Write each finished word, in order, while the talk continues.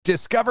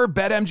Discover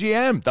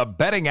BetMGM, the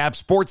betting app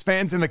sports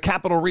fans in the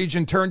capital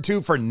region turn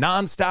to for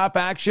nonstop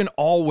action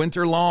all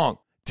winter long.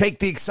 Take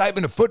the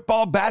excitement of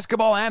football,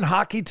 basketball, and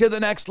hockey to the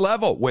next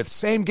level with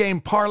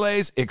same-game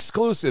parlays,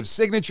 exclusive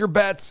signature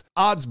bets,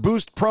 odds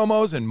boost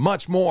promos, and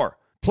much more.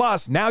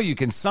 Plus, now you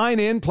can sign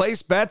in,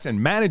 place bets,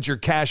 and manage your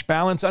cash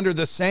balance under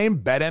the same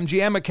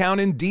BetMGM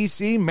account in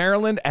D.C.,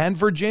 Maryland, and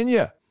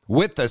Virginia.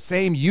 With the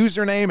same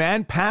username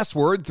and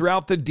password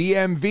throughout the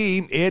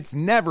DMV, it's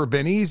never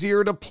been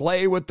easier to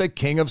play with the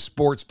king of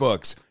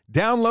sportsbooks.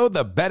 Download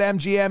the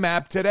BetMGM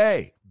app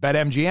today.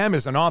 BetMGM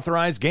is an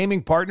authorized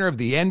gaming partner of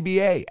the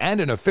NBA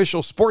and an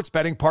official sports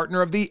betting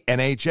partner of the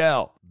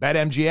NHL.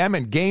 BetMGM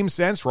and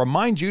GameSense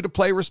remind you to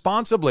play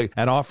responsibly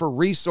and offer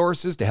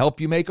resources to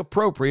help you make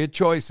appropriate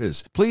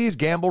choices. Please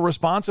gamble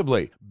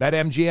responsibly.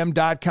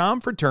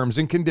 BetMGM.com for terms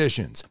and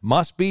conditions.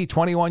 Must be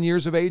 21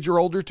 years of age or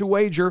older to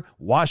wager.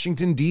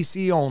 Washington,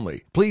 D.C.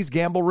 only. Please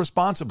gamble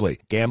responsibly.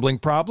 Gambling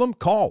problem?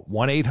 Call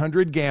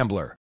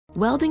 1-800-GAMBLER.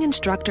 Welding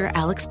instructor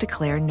Alex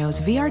DeClaire knows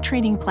VR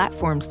training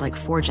platforms like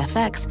Forge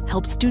FX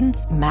help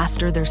students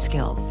master their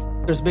skills.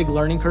 There's a big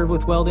learning curve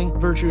with welding.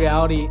 Virtual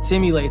reality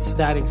simulates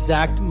that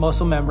exact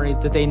muscle memory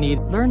that they need.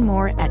 Learn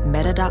more at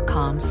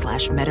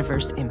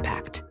meta.com/metaverse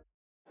impact.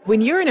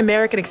 When you're an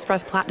American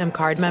Express Platinum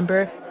card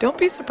member, don't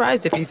be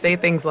surprised if you say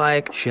things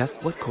like,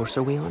 "Chef, what course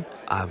are we on?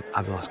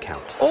 I've lost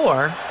count."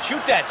 Or,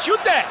 Shoot that!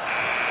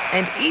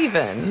 And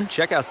even,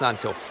 Checkout's not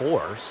until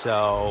 4,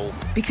 so...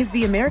 Because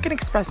the American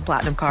Express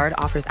Platinum Card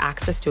offers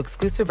access to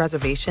exclusive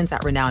reservations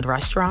at renowned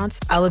restaurants,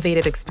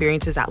 elevated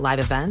experiences at live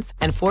events,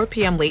 and 4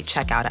 p.m. late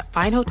checkout at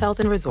fine hotels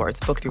and resorts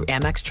booked through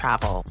Amex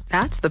Travel.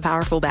 That's the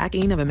powerful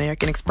backing of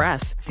American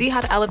Express. See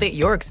how to elevate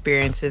your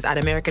experiences at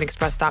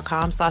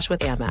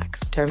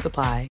americanexpress.com/withAmex. Terms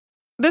apply.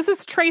 This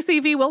is Tracy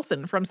V.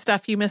 Wilson from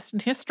Stuff You Missed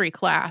in History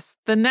class.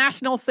 The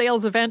national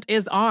sales event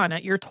is on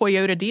at your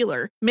Toyota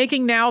dealer,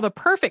 making now the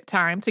perfect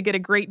time to get a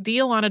great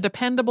deal on a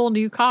dependable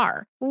new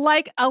car.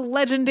 Like a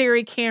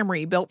legendary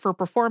Camry built for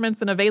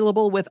performance and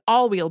available with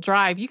all-wheel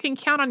drive, you can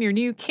count on your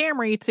new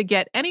Camry to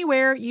get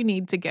anywhere you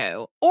need to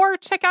go. Or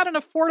check out an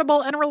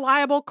affordable and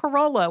reliable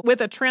Corolla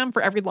with a trim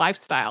for every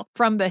lifestyle.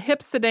 From the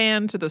hip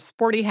sedan to the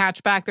sporty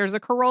hatchback, there's a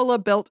Corolla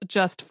built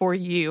just for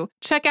you.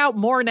 Check out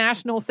more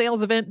national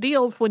sales event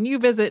deals when you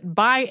visit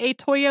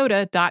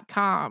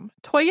buyatoyota.com.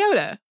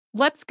 Toyota,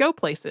 let's go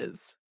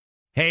places.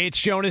 Hey, it's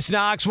Jonas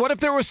Knox. What if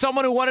there was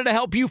someone who wanted to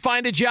help you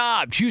find a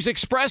job? Choose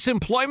Express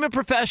Employment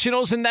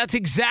Professionals, and that's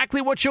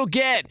exactly what you'll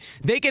get.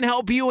 They can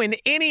help you in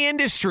any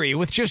industry.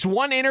 With just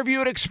one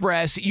interview at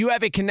Express, you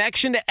have a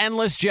connection to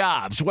endless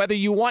jobs. Whether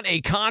you want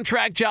a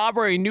contract job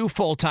or a new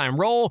full-time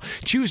role,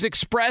 choose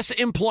Express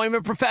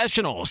Employment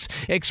Professionals.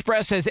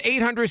 Express has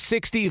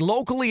 860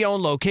 locally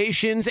owned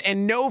locations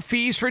and no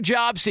fees for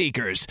job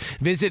seekers.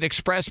 Visit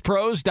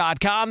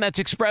expresspros.com. That's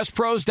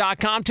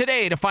expresspros.com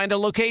today to find a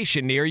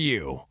location near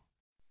you.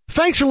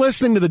 Thanks for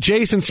listening to the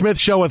Jason Smith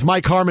Show with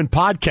Mike Harmon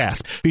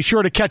podcast. Be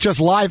sure to catch us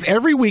live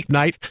every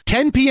weeknight,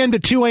 10 p.m. to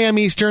 2 a.m.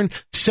 Eastern,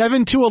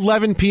 7 to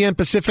 11 p.m.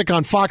 Pacific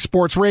on Fox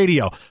Sports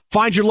Radio.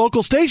 Find your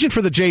local station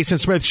for the Jason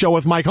Smith Show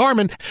with Mike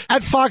Harmon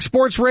at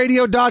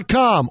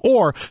foxsportsradio.com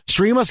or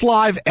stream us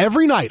live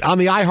every night on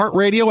the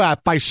iHeartRadio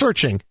app by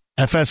searching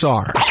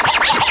FSR. Now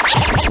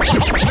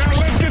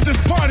let's get this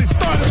party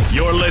started.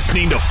 You're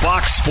listening to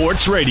Fox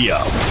Sports Radio.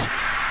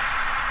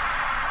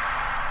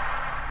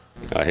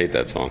 I hate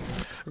that song.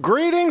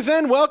 Greetings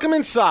and welcome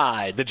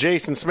inside the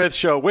Jason Smith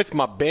Show with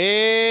my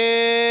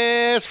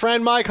best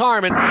friend Mike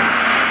Harmon.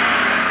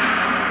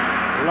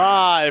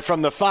 Live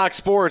from the Fox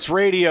Sports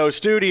Radio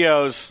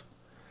studios,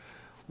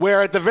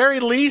 where at the very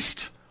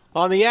least,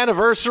 on the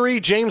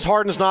anniversary, James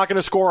Harden's not going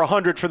to score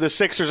 100 for the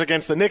Sixers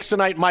against the Knicks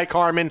tonight. Mike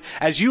Harmon,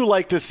 as you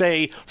like to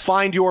say,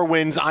 find your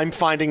wins. I'm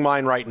finding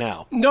mine right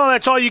now. No,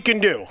 that's all you can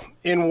do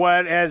in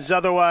what has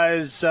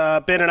otherwise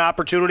been an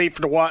opportunity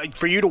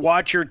for you to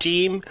watch your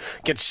team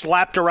get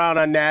slapped around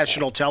on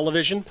national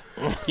television.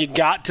 You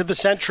got to the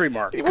century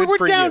mark. Good we're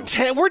for down you.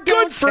 10. We're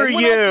down Good 10. for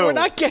you. We're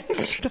not getting...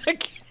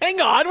 Hang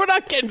on, we're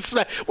not getting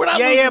smacked. We're not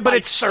losing but by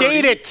it 30.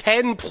 stayed at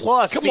 10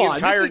 plus the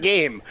entire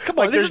game. Come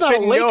on, this is not a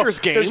Lakers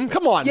game.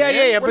 Come on, man.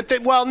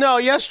 Yeah. No,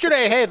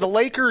 yesterday, the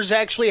Lakers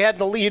actually had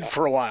the lead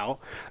for a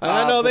while.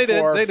 I know they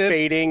did. They did.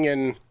 Fading,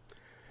 and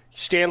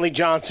Stanley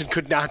Johnson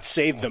could not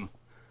save them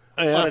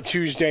on a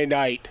Tuesday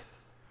night.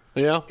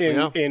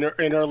 In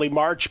early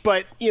March.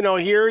 But,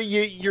 here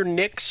your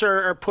Knicks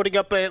are putting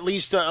up at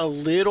least a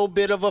little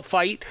bit of a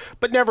fight,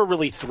 but never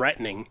really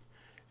threatening.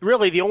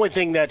 Really, the only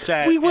thing that's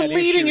we were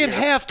leading at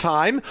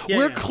halftime. Yeah.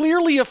 We're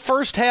clearly a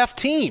first-half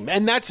team,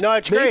 and that's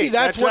it's maybe great.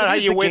 that's what it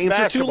is. The games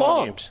are too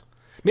long. Games.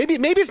 Maybe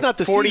it's not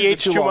the season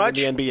too long much?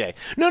 In the NBA.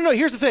 No.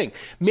 Here's the thing.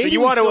 Maybe so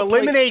you want to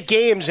eliminate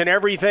games and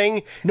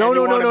everything. No.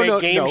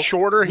 Make games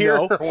shorter here.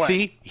 No.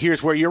 See,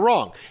 here's where you're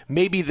wrong.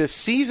 Maybe the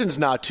season's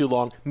not too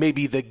long.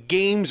 Maybe the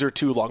games are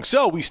too long.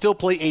 So we still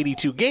play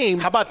 82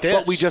 games. How about this?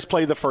 But we just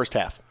play the first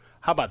half.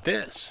 How about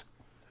this?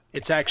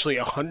 It's actually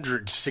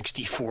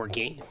 164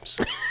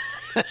 games.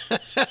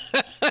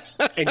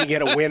 And you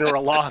get a win or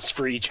a loss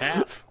for each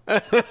half.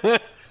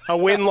 a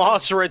win,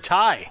 loss, or a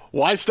tie.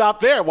 Why stop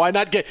there? Why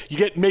not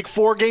make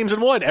 4 games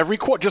in one every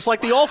quarter, just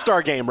like the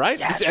All-Star game, right?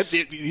 Yes.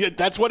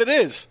 That's what it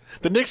is.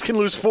 The Knicks can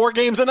lose 4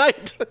 games a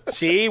night.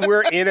 See,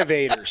 we're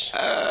innovators.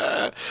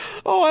 I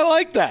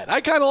like that.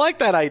 I kind of like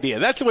that idea.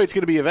 That's the way it's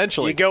going to be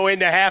eventually. You go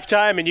into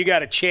halftime and you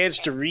got a chance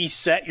to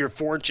reset your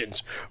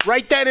fortunes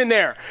right then and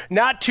there.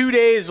 Not 2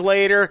 days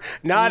later,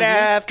 not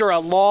after a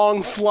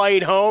long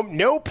flight home.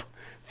 Nope.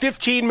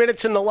 15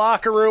 minutes in the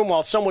locker room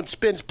while someone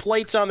spins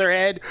plates on their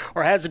head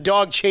or has a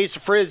dog chase a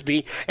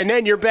Frisbee, and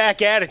then you're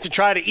back at it to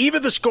try to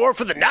even the score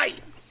for the night.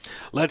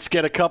 Let's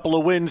get a couple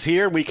of wins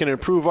here, and we can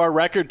improve our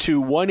record to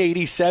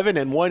 187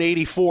 and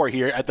 184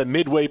 here at the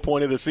midway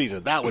point of the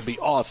season. That would be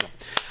awesome.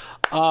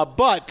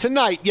 But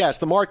tonight, yes,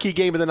 the marquee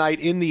game of the night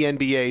in the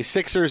NBA,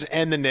 Sixers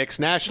and the Knicks,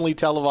 nationally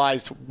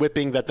televised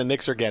whipping that the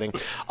Knicks are getting.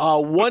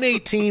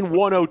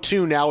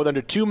 118-102 now with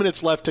under 2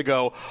 minutes left to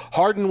go.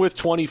 Harden with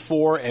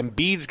 24, and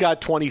Embiid's got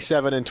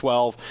 27 and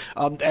 12.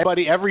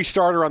 Every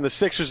starter on the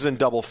Sixers is in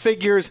double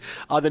figures.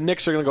 The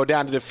Knicks are going to go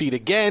down to defeat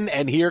again,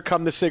 and here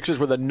come the Sixers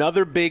with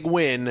another big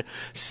win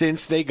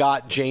since they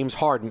got James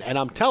Harden. And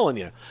I'm telling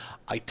you,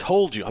 I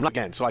told you. I'm not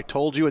again. So I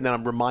told you, and then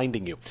I'm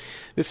reminding you.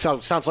 This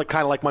sounds like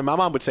kind of like my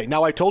mom would say.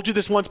 Now I told you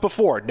this once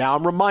before. Now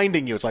I'm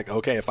reminding you. It's like,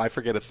 okay, if I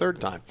forget a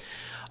third time.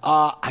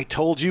 I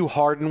told you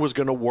Harden was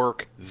going to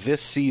work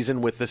this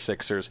season with the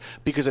Sixers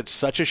because it's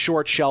such a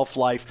short shelf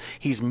life.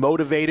 He's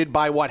motivated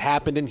by what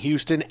happened in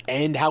Houston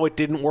and how it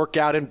didn't work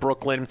out in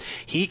Brooklyn.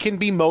 He can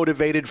be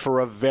motivated for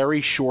a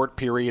very short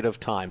period of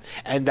time,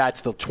 and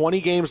that's the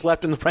 20 games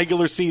left in the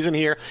regular season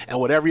here and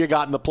whatever you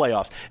got in the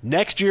playoffs.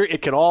 Next year,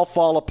 it can all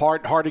fall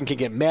apart. Harden can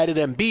get mad at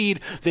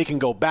Embiid. They can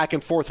go back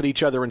and forth at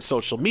each other in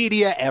social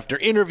media, after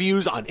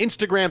interviews, on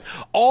Instagram,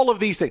 all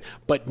of these things.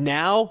 But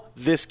now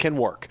this can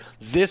work.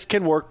 This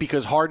can work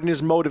because Harden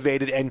is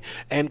motivated,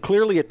 and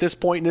clearly at this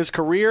point in his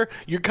career,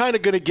 you're kind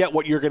of going to get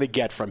what you're going to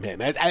get from him.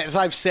 As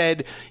I've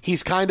said,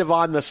 he's kind of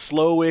on the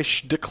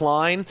slowish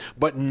decline,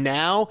 but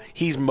now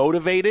he's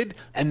motivated,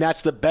 and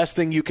that's the best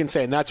thing you can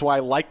say. And that's why I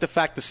like the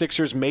fact the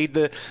Sixers made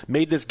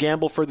this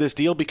gamble for this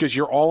deal, because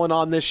you're all in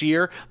on this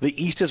year.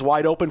 The East is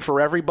wide open for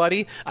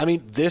everybody. I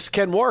mean, this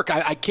can work.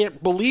 I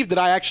can't believe that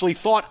I actually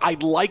thought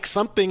I'd like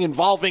something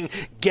involving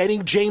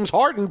getting James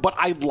Harden, but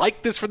I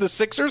like this for the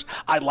Sixers.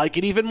 I like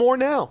it even more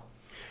now.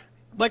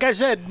 Like I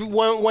said,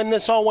 when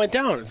this all went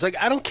down, it's like,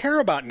 I don't care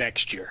about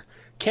next year.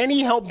 Can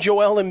he help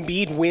Joel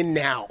Embiid win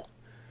now?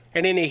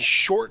 And in a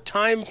short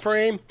time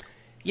frame,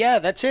 yeah,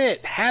 that's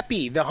it.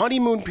 Happy. The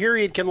honeymoon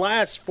period can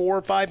last 4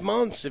 or 5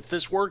 months if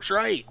this works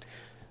right.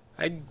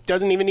 It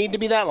doesn't even need to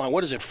be that long.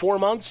 What is it, 4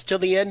 months till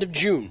the end of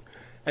June?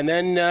 And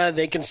then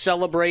they can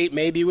celebrate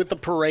maybe with a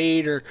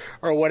parade or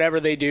whatever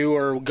they do,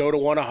 or go to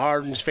one of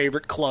Harden's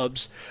favorite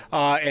clubs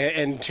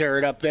and tear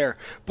it up there.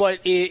 But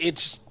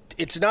it's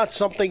not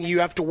something you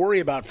have to worry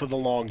about for the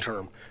long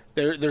term.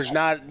 There's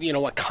not,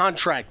 a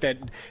contract that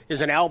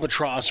is an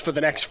albatross for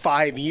the next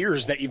 5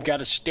 years that you've got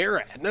to stare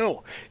at.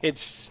 No,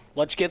 it's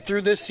let's get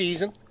through this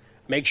season,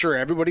 make sure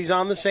everybody's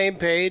on the same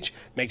page,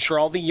 make sure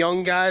all the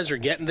young guys are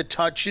getting the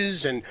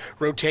touches and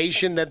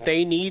rotation that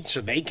they need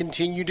so they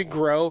continue to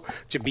grow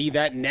to be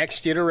that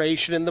next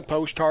iteration in the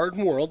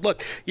post-Harden world.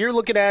 Look, you're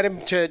looking at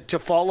him to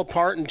fall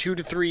apart in 2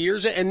 to 3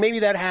 years, and maybe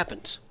that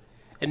happens.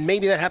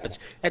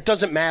 That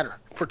doesn't matter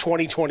for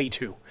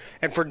 2022.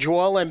 And for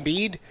Joel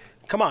Embiid,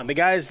 come on, the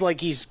guy's like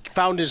he's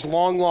found his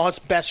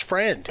long-lost best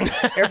friend.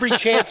 Every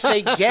chance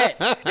they get,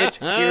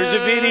 here's a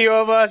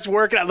video of us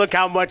working out. Look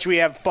how much we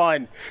have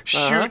fun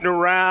shooting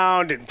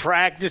around and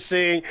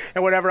practicing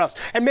and whatever else.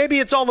 And maybe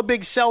it's all a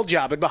big sell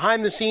job. And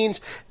behind the scenes,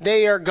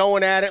 they are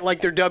going at it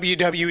like they're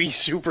WWE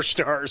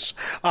superstars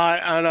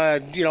on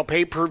a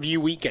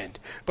pay-per-view weekend.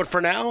 But for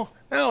now,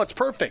 no, it's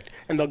perfect.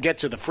 And they'll get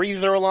to the free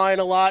throw line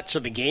a lot, so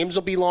the games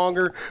will be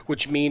longer,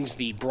 which means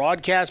the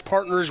broadcast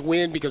partners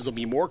win because there'll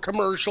be more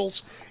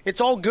commercials.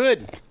 It's all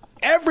good.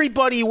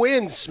 Everybody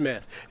wins,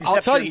 Smith,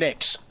 except for the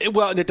Knicks.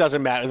 Well, and it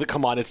doesn't matter.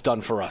 Come on, it's done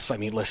for us. I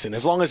mean, listen,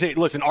 as long as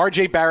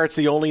R.J. Barrett's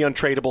the only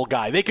untradeable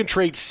guy. They can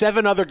trade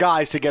 7 other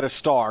guys to get a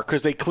star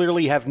because they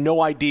clearly have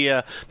no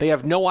idea. They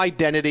have no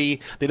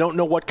identity. They don't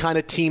know what kind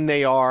of team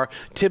they are.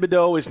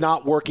 Thibodeau is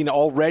not working.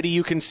 Already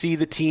you can see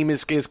the team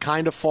is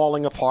kind of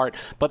falling apart,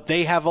 but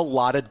they have a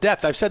lot of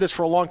depth. I've said this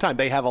for a long time.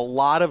 They have a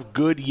lot of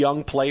good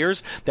young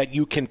players that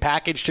you can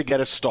package to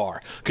get a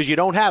star because you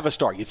don't have a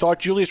star. You thought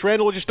Julius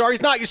Randle was your star.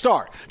 He's not your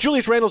star. Julius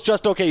Randle's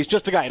just okay. He's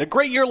just a guy. He had a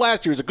great year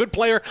last year. He's a good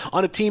player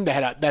on a team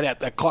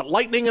that caught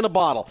lightning in a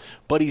bottle,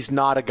 but he's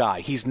not a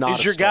guy. He's not a star.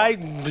 Is your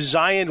guy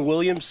Zion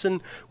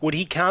Williamson, would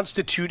he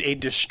constitute a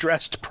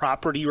distressed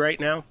property right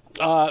now?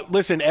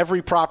 Listen,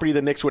 every property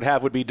the Knicks would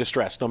have would be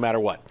distressed no matter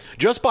what.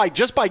 Just by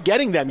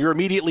getting them, you're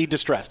immediately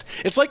distressed.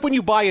 It's like when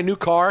you buy a new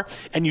car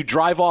and you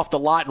drive off the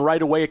lot and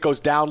right away it goes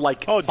down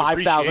like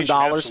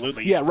 $5,000.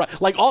 Absolutely. Yeah,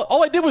 right. Like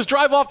all I did was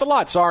drive off the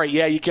lot. Sorry,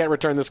 yeah, you can't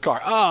return this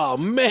car. Oh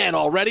man,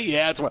 already?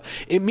 Yeah,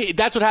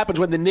 that's what happens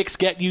when the Knicks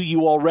get you.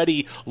 You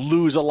already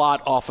lose a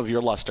lot off of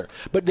your luster.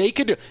 But they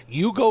could do.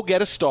 You go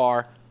get a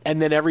star.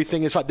 and then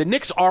everything is fine. The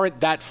Knicks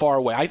aren't that far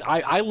away.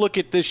 I look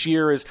at this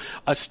year as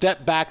a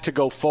step back to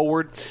go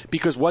forward,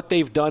 because what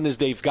they've done is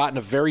they've gotten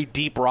a very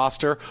deep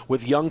roster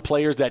with young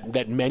players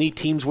that many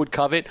teams would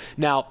covet.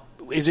 Now,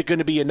 is it going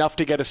to be enough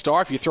to get a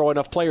star? If you throw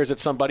enough players at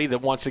somebody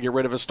that wants to get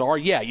rid of a star,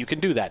 yeah, you can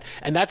do that.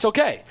 And that's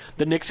okay.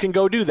 The Knicks can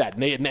go do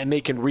that, and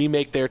they can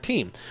remake their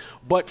team.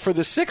 But for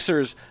the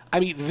Sixers, I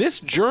mean, this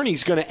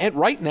journey's going to end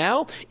right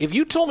now. If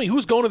you told me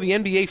who's going to the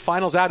NBA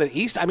Finals out of the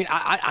East, I mean,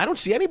 I don't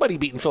see anybody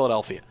beating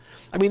Philadelphia.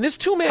 I mean, this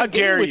two-man How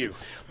game. dare you?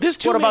 This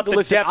two-man. What about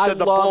the depth of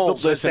the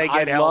Bulls as they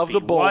get healthy? I love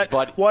the Bulls,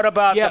 but what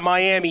about the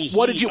Miami Heat?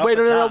 What did you?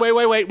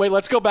 Wait,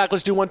 Let's go back.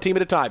 Let's do one team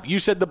at a time. You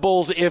said the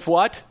Bulls. If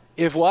what?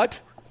 If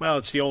what? Well,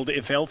 it's the old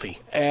if healthy.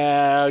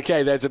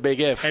 Okay, that's a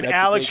big if. And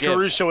Alex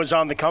Caruso is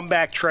on the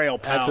comeback trail,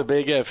 pal. That's a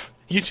big if.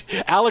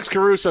 Alex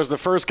Caruso is the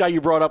first guy you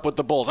brought up with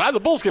the Bulls. The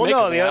Bulls can make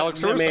it. Alex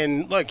Caruso. I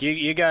mean, look,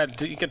 you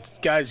got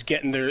guys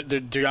getting their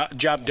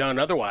job done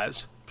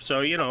otherwise.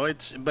 So,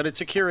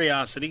 it's a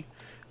curiosity,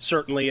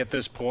 certainly at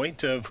this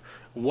point, of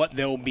what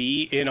they'll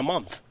be in a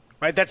month.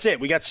 Right? That's it.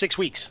 We got 6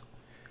 weeks.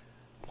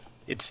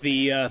 It's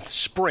the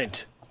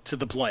sprint to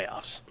the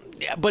playoffs.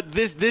 Yeah, but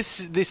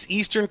this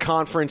Eastern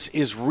Conference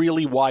is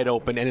really wide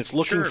open, and it's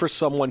looking for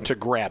someone to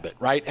grab it,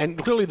 right? And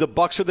clearly the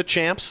Bucks are the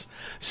champs,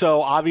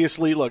 so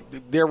obviously, look,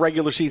 their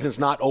regular season's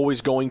not always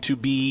going to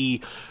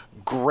be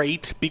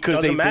great because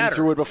they've been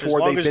through it before.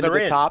 They've been at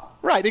the top.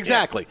 Right,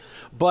 exactly.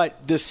 Yeah.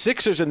 But the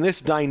Sixers in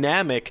this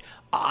dynamic,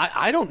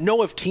 I don't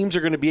know if teams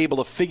are going to be able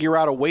to figure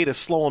out a way to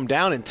slow them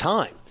down in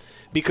time.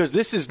 Because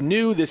this is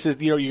new. This is,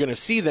 you're going to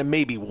see them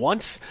maybe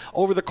once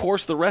over the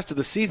course of the rest of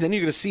the season. Then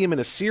you're going to see them in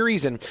a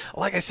series. And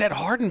like I said,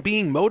 Harden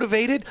being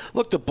motivated.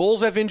 Look, the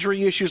Bulls have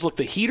injury issues. Look,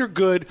 the Heat are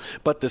good.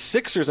 But the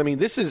Sixers, I mean,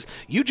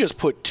 you just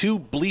put two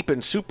bleeping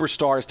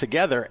superstars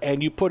together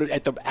and you put it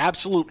at the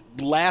absolute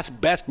last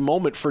best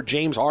moment for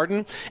James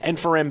Harden and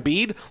for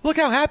Embiid. Look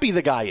how happy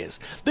the guy is.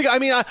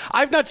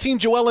 I've not seen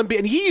Joel Embiid,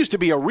 and he used to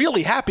be a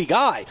really happy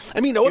guy.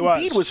 I mean,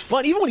 Embiid was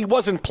fun. Even when he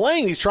wasn't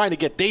playing, he's trying to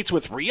get dates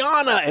with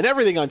Rihanna and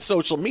everything on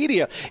social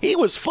media. He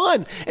was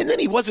fun, and then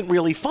he wasn't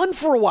really fun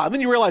for a while.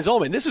 Then you realize, oh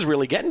man, this is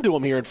really getting to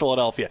him here in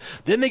Philadelphia.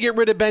 Then they get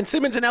rid of Ben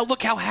Simmons, and now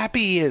look how happy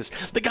he is.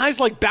 The guy's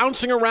like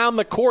bouncing around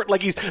the court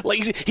like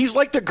he's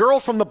like the girl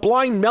from the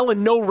Blind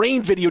Melon No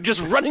Rain video,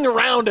 just running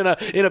around in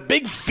a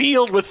big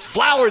field with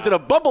flowers in a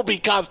bumblebee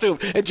costume,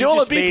 and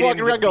Joel Embiid's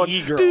walking around going,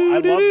 I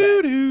love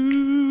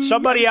that.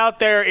 Somebody out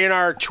there in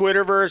our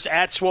Twitterverse,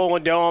 at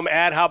Swollen Dome,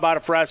 at How About a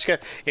Fresca,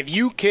 if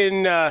you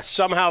can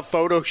somehow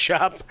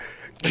Photoshop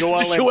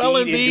Joel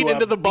Embiid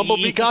into the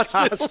bumblebee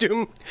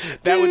costume,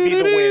 that would be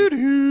the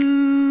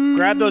win.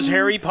 Grab those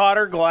Harry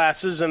Potter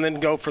glasses and then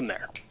go from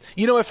there.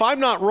 If I'm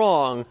not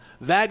wrong,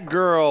 that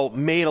girl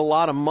made a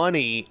lot of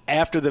money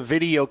after the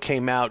video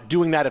came out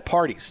doing that at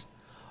parties.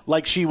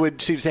 Like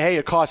she'd say, hey,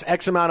 it costs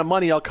X amount of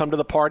money. I'll come to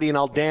the party and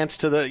I'll dance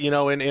to the,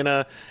 in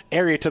a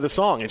area to the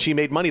song, and she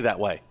made money that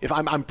way. If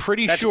I'm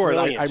pretty sure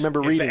I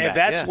remember reading that. If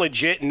that's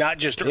legit, not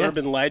just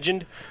urban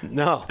legend.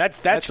 No, that's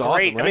great.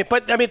 Awesome,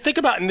 right? I mean, think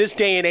about in this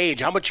day and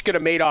age, how much you could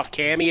have made off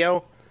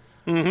Cameo.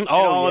 Mm-hmm.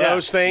 All of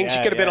those things.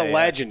 You could have been a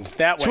legend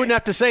that way. She wouldn't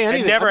have to say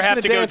anything. And never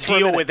have to go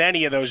deal with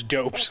any of those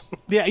dopes.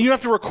 Yeah, you don't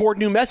have to record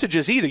new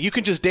messages either. You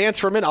can just dance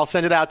for a minute. I'll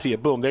send it out to you.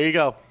 Boom. There you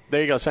go.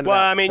 Send it out. Well,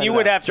 I mean, you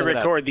would have to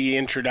record the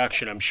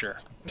introduction, I'm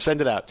sure.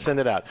 Send it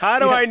out. How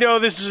do I know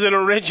this is an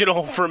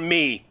original from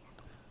me?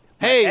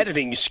 Hey, my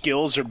editing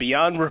skills are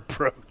beyond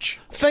reproach.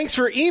 Thanks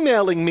for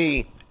emailing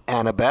me,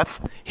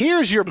 Annabeth.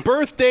 Here's your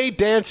birthday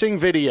dancing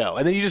video.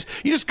 And then you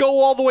just go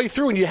all the way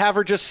through and you have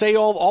her just say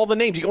all the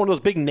names. You go into those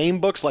big name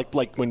books like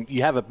when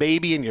you have a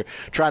baby and you're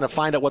trying to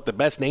find out what the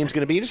best name's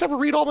going to be. You just have her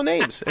read all the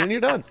names and then you're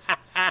done.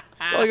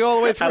 So you go all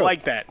the way through. I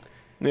like that.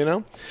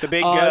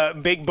 The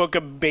big book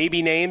of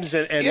baby names,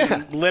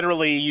 and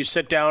literally you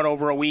sit down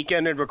over a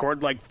weekend and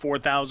record like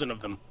 4,000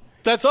 of them.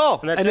 That's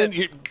all. And then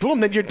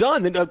then you're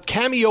done. Then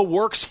Cameo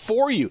works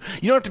for you.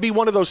 You don't have to be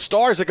one of those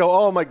stars that go,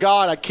 oh, my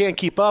God, I can't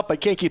keep up. I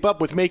can't keep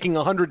up with making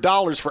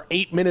 $100 for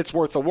 8 minutes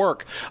worth of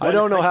work. I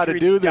don't know how to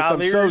do this.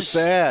 I'm so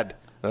sad.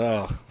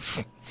 Oh.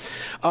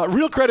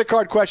 Real credit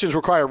card questions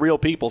require real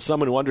people,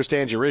 someone who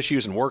understands your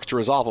issues and works to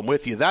resolve them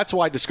with you. That's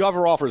why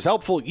Discover offers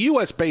helpful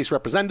U.S.-based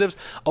representatives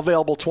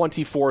available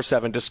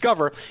 24/7.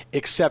 Discover,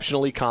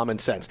 exceptionally common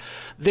sense.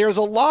 There's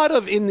a lot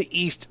of, in the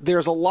East,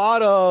 there's a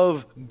lot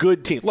of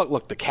good teams.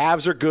 Look, the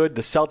Cavs are good.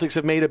 The Celtics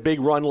have made a big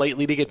run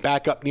lately to get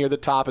back up near the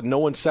top, and no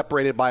one's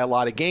separated by a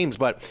lot of games.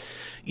 But,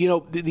 the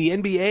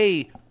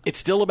NBA... It's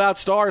still about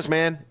stars,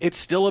 man. It's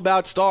still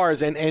about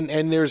stars, and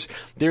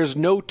there's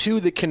no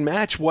two that can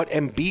match what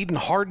Embiid and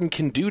Harden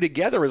can do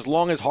together as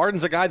long as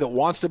Harden's a guy that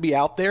wants to be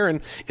out there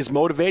and is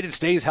motivated,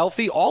 stays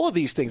healthy, all of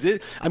these things.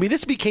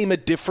 This became a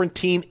different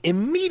team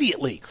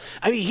immediately.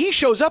 He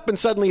shows up and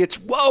suddenly it's,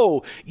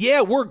 whoa, yeah,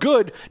 we're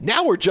good.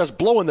 Now we're just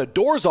blowing the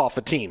doors off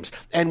of teams,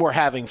 and we're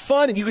having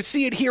fun, and you can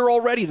see it here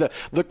already.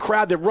 The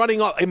crowd, they're running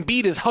off.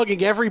 Embiid is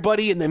hugging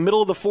everybody in the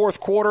middle of the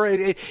fourth quarter.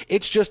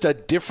 It's just a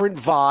different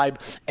vibe,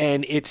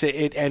 and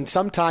And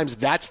sometimes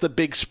that's the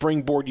big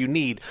springboard you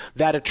need.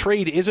 That a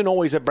trade isn't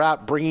always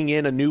about bringing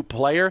in a new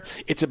player.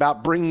 It's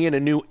about bringing in a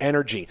new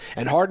energy.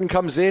 And Harden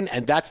comes in,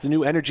 and that's the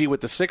new energy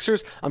with the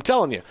Sixers. I'm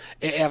telling you,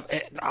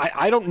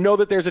 I don't know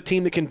that there's a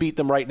team that can beat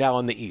them right now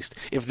in the East.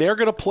 If they're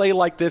going to play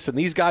like this and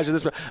these guys are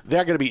this,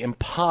 they're going to be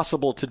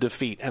impossible to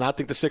defeat. And I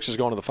think the Sixers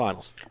going to the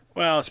finals.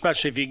 Well,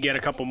 especially if you get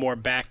a couple more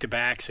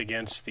back-to-backs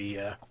against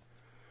the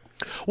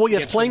well,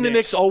 yes, playing the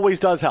Knicks always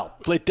does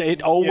help.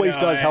 It always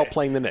does help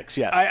playing the Knicks,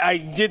 yes. I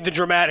did the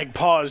dramatic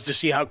pause to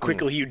see how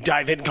quickly you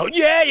dive in and go,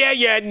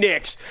 yeah,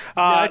 Knicks.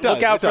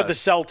 Look out for the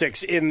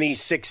Celtics in the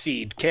 6th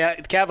seed.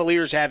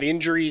 Cavaliers have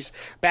injuries.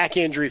 Back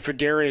injury for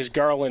Darius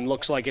Garland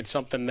looks like it's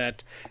something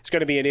that is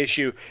going to be an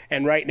issue.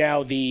 And right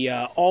now, the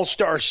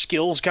all-star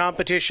skills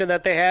competition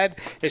that they had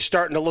is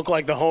starting to look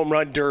like the home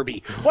run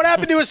derby. What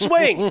happened to a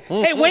swing?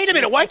 Hey, wait a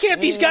minute. Why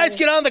can't these guys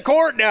get on the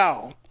court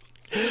now?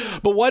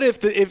 But what if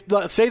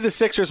say the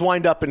Sixers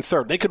wind up in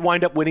third? They could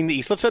wind up winning the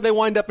East. Let's say they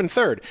wind up in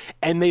third,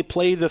 and they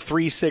play the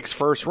 3-6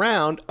 first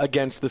round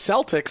against the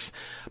Celtics.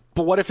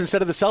 But what if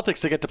instead of the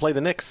Celtics, they get to play the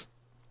Knicks?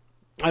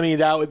 I mean,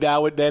 that would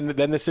then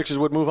the Sixers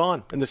would move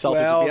on, and the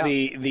Celtics would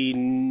be out. The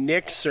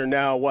Knicks are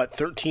now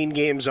 13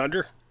 games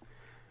under.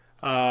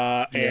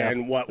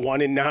 And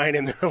 1-9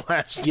 in their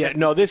last. Yeah,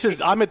 no.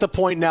 I'm at the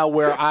point now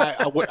where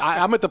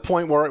I'm at the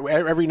point where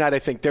every night I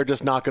think they're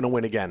just not going to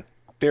win again.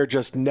 They're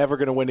just never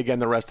going to win again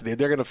the rest of the year.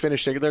 They're going to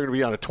finish. They're going to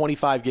be on a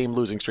 25-game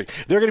losing streak.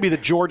 They're going to be the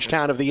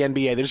Georgetown of the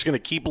NBA. They're just going to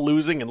keep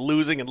losing and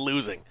losing and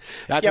losing.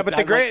 But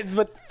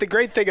the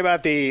great thing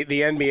about the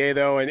NBA,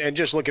 though, and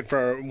just looking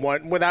for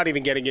one, without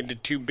even getting into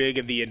too big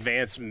of the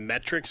advanced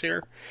metrics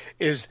here,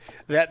 is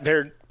that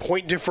their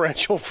point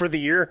differential for the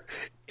year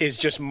is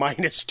just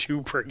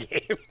 -2 per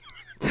game.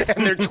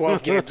 And they're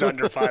 12 games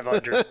under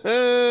 500.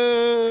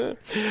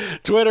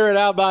 Twitter at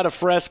Outbound of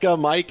Fresca.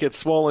 Mike at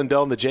Swollen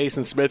Dome, the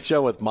Jason Smith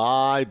Show with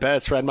my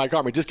best friend, Mike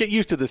Harmon. Just get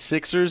used to the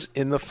Sixers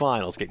in the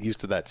finals. Get used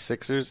to that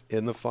Sixers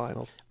in the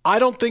finals. I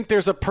don't think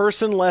there's a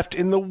person left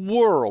in the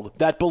world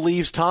that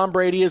believes Tom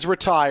Brady is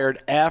retired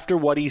after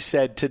what he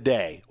said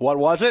today. What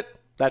was it?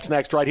 That's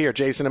next right here.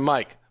 Jason and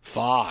Mike.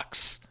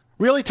 Fox.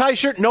 Really,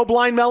 Tyshirt? No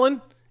blind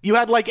melon? You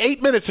had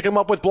 8 minutes to come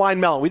up with Blind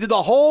Melon. We did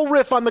the whole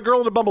riff on the girl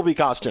in the bumblebee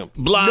costume.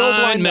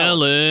 Blind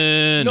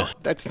melon. No,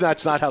 that's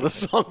not how the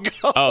song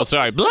goes. Oh,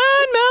 sorry. Blind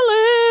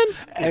melon.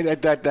 And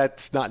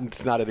that's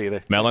not it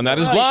either. Melon that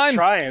is blind. He's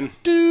trying.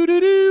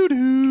 Do-do-do-do.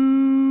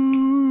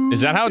 Is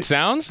that how it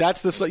sounds?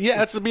 That's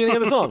the beginning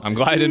of the song. I'm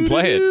glad I didn't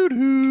play it.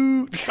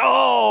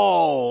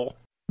 Oh.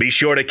 Be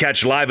sure to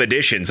catch live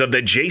editions of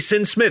The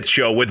Jason Smith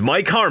Show with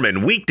Mike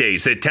Harmon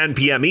weekdays at 10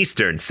 p.m.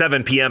 Eastern,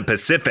 7 p.m.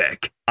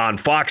 Pacific on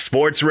Fox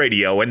Sports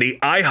Radio and the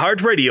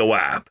iHeartRadio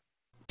app.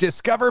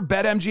 Discover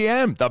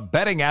BetMGM, the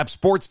betting app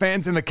sports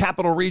fans in the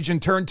capital region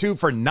turn to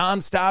for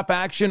nonstop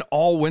action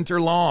all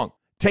winter long.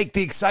 Take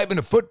the excitement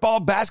of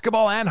football,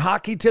 basketball, and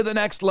hockey to the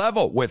next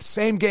level with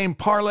same-game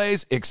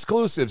parlays,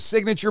 exclusive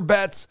signature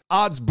bets,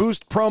 odds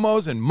boost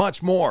promos, and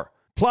much more.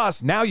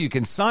 Plus, now you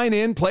can sign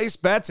in, place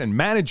bets, and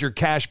manage your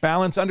cash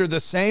balance under the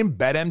same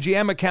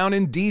BetMGM account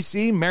in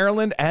D.C.,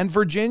 Maryland, and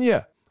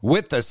Virginia.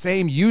 With the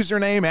same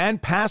username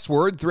and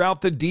password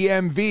throughout the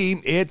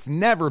DMV, it's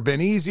never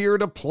been easier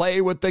to play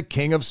with the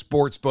king of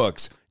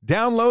sportsbooks.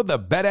 Download the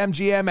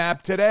BetMGM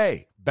app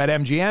today.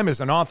 BetMGM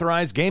is an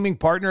authorized gaming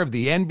partner of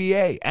the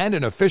NBA and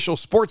an official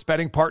sports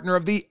betting partner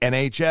of the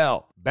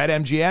NHL.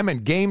 BetMGM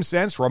and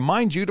GameSense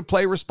remind you to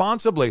play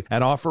responsibly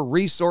and offer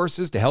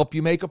resources to help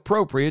you make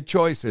appropriate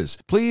choices.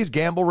 Please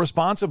gamble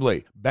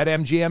responsibly.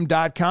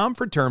 BetMGM.com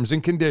for terms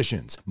and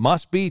conditions.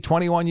 Must be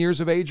 21 years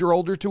of age or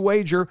older to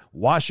wager.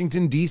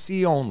 Washington,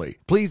 D.C. only.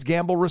 Please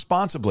gamble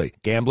responsibly.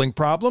 Gambling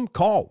problem?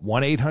 Call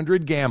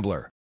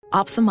 1-800-GAMBLER.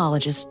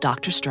 Ophthalmologist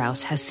Dr.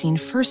 Strauss has seen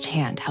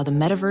firsthand how the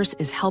metaverse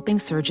is helping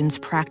surgeons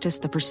practice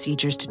the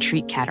procedures to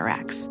treat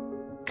cataracts.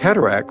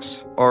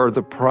 Cataracts are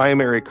the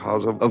primary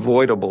cause of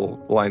avoidable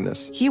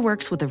blindness. He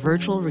works with a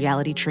virtual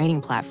reality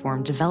training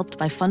platform developed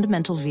by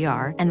Fundamental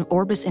VR and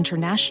Orbis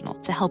International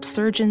to help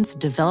surgeons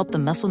develop the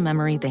muscle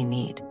memory they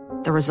need.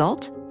 The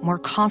result? More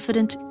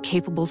confident,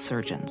 capable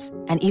surgeons.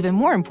 And even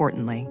more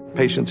importantly,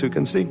 patients who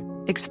can see.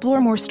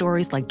 Explore more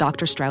stories like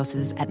Dr.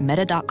 Strauss's at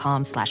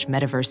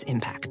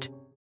meta.com/metaverseimpact.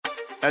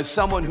 As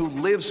someone who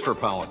lives for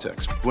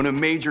politics, when a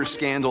major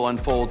scandal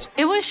unfolds,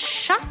 it was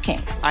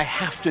shocking. I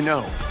have to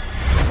know,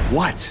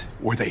 what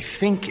were they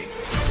thinking?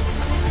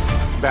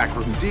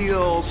 Backroom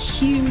deals,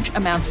 huge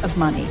amounts of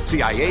money,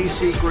 CIA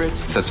secrets,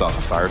 sets off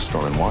a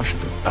firestorm in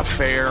Washington,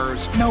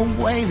 affairs. No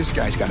way this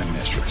guy's got a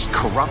mistress.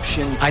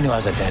 Corruption. I knew I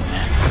was a dead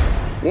man.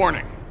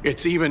 Warning,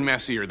 it's even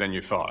messier than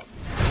you thought.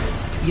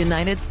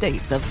 United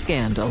States of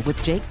Scandal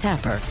with Jake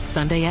Tapper,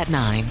 Sunday at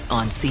 9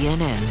 on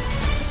CNN.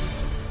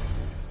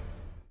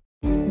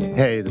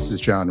 Hey, this is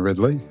John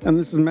Ridley. And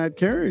this is Matt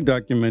Carey,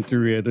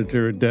 documentary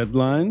editor at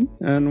Deadline.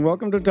 And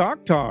welcome to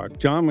Talk Talk.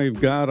 John, we've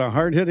got a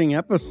hard-hitting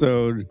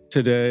episode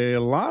today.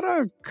 A lot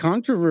of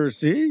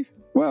controversy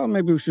Well,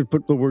 maybe we should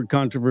put the word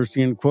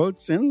controversy in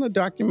quotes in the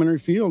documentary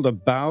field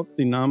about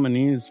the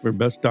nominees for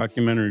Best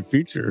Documentary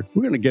Feature.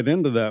 We're going to get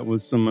into that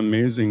with some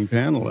amazing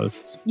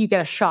panelists. You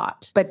get a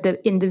shot, but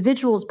the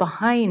individuals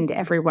behind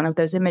every one of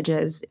those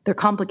images, they're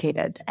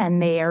complicated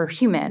and they are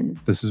human.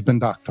 This has been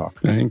Doc Talk.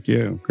 Thank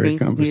you. Great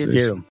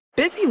conversation.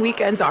 Busy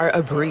weekends are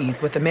a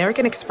breeze with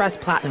American Express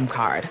Platinum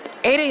Card.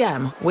 8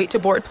 a.m., wait to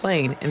board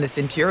plane in the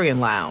Centurion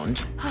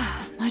Lounge.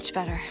 Much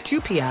better. 2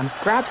 p.m.,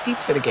 grab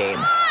seats for the game.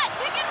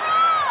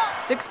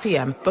 6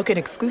 p.m., book an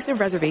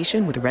exclusive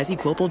reservation with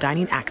Resi Global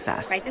Dining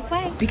Access. Right this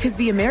way. Because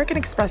the American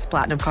Express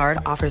Platinum Card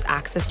offers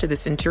access to the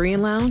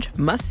Centurion Lounge,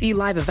 must-see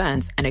live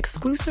events, and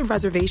exclusive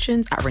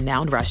reservations at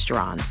renowned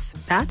restaurants.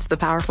 That's the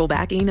powerful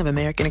backing of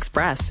American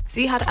Express.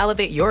 See how to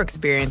elevate your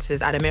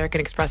experiences at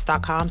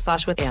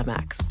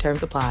americanexpress.com/withAmex.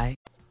 Terms apply.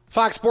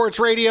 Fox Sports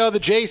Radio, the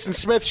Jason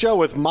Smith Show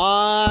with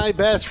my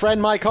best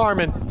friend, Mike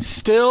Harmon.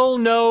 Still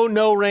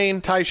no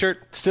rain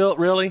tie-shirt? Still,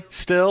 really?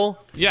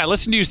 Still? Yeah, I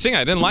listened to you sing.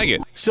 I didn't like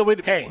it.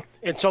 Hey,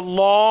 it's a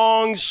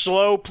long,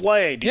 slow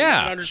play. Do you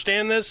not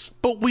understand this?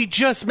 But we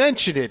just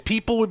mentioned it.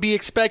 People would be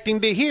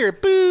expecting to hear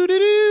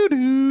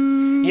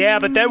boo-doo-doo-doo. Yeah,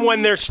 but then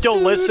when they're still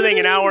listening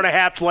an hour and a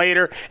half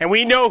later, and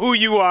we know who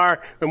you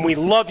are, and we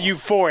love you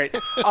for it,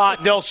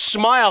 they'll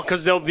smile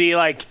because they'll be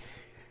like,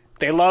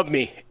 they love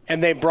me,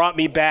 and they brought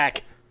me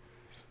back.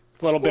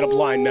 A little bit of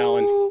Blind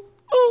Melon.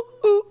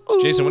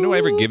 Jason, when do I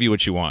ever give you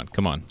what you want?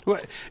 Come on.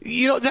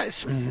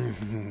 That's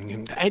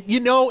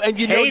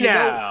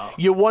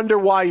you wonder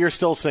why you're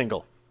still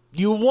single.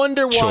 You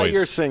wonder why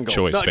you're single.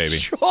 Choice, baby.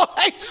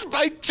 Choice.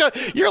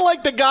 You're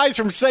like the guys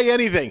from Say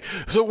Anything.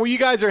 So where you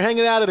guys are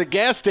hanging out at a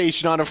gas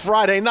station on a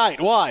Friday night.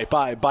 Why?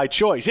 By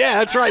choice. Yeah,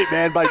 that's right,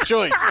 man. By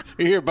choice.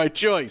 You're here by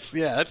choice.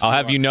 Yeah, that's. I'll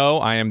have you know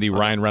I am the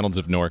Ryan Reynolds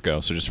of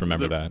Norco, so just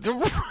remember that.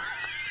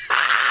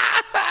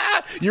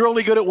 You're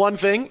only good at one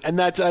thing, and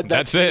that's it.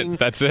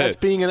 That's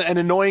being an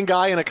annoying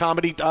guy in a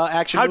comedy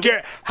action movie.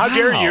 How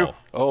dare you?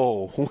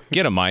 Oh,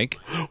 get a mic.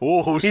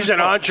 Oh, he's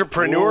an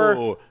entrepreneur.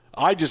 Oh.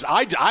 I just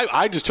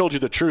told you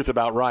the truth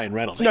about Ryan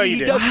Reynolds. No, he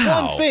didn't. does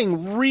one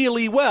thing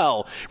really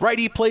well, right?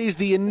 He plays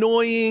the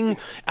annoying.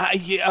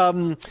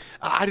 I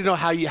don't know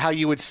how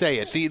you would say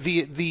it.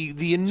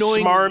 The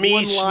annoying, smarmy,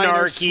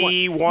 one-liner,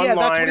 snarky, one-liner. Yeah,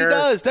 that's what he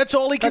does. That's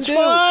all he can do.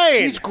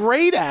 Fine. He's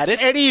great at it,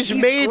 and he's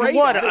made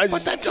what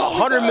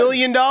 $100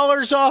 million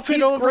off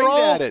it overall. He's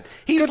great at it.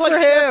 He's good like for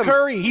Steph him.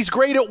 Curry. He's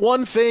great at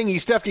one thing.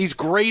 He's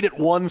great at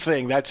one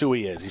thing. That's who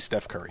he is. He's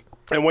Steph Curry.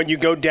 And when you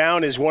go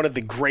down as one of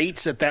the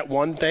greats at that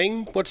one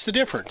thing, what's the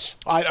difference?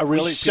 I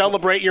really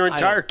celebrate your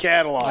entire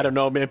catalog. I don't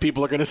know, man.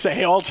 People are going to say,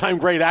 hey, all-time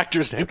great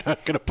actors. They're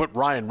not going to put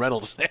Ryan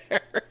Reynolds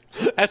there.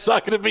 That's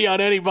not going to be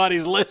on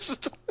anybody's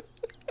list.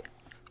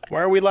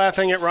 Why are we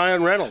laughing at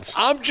Ryan Reynolds?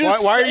 I'm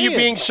just Why are saying. you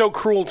being so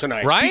cruel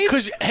tonight? Right?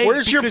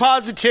 Where's your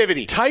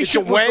positivity? It's a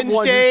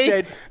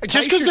Wednesday.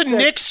 Just because the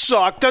Knicks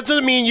suck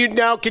doesn't mean you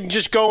now can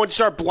just go and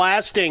start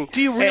blasting.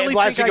 Do you really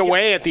blasting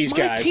away at these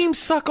guys? My teams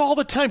suck all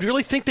the time. Do you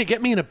really think they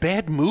get me in a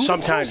bad mood?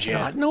 Sometimes,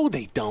 yeah. No,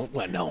 they don't.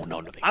 Well, no.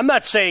 I'm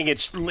not saying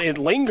it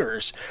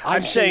lingers.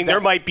 I'm saying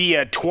there might be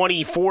a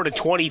 24 to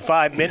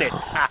 25 minute.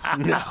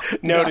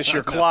 Notice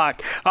your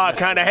clock.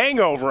 Kind of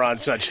hangover on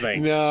such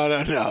things.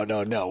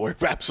 No. We're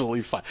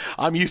absolutely fine.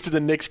 I'm used to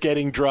the Knicks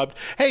getting drubbed.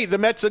 Hey, the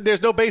Mets,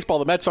 there's no baseball.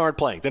 The Mets aren't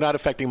playing. They're not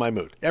affecting my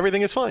mood.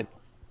 Everything is fine.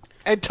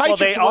 And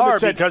they are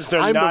because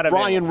they're not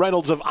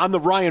I'm the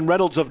Ryan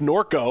Reynolds of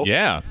Norco.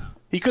 Yeah.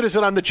 He could have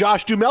said I'm the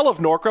Josh Duhamel of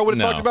Norco. Would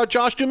have talked about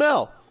Josh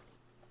Duhamel.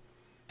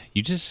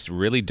 You just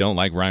really don't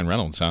like Ryan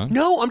Reynolds, huh?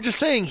 No, I'm just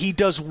saying he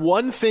does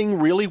one thing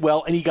really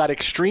well, and he got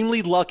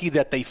extremely lucky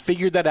that they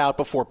figured that out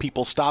before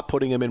people stopped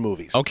putting him in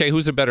movies. Okay,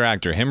 who's a better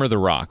actor, him or The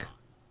Rock?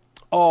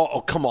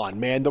 Oh, come on,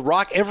 man. The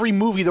Rock, every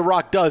movie The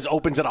Rock does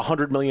opens at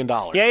 $100 million.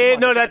 Yeah,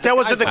 no, that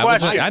wasn't the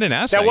question. I didn't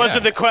ask that. That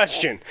wasn't the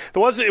question.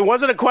 It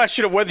wasn't a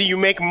question of whether you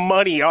make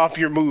money off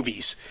your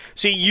movies.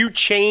 See, you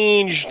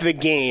changed the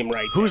game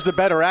right there. Who's the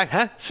better actor?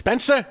 Huh?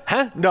 Spencer?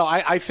 Huh? No,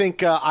 I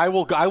think I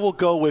will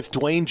go with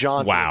Dwayne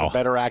Johnson as a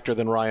better actor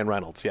than Ryan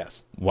Reynolds,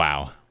 yes.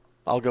 Wow.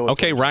 I'll go with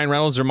Okay, Ryan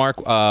Reynolds or Mark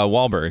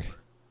Wahlberg?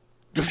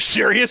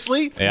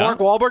 Seriously? Yeah. Mark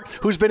Wahlberg,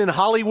 who's been in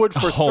Hollywood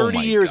for 30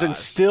 years and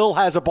still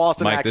has a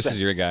Boston accent. Mike, this is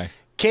your guy.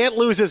 Can't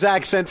lose his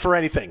accent for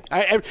anything.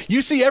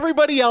 You see,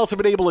 everybody else have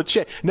been able to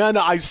change. No,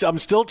 I'm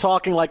still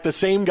talking like the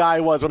same guy I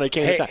was when I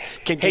came to town.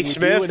 Can you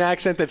Smith, do an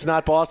accent that's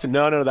not Boston?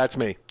 No, that's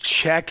me.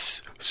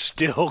 Checks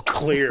still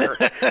clear.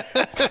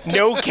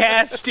 No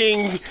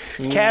casting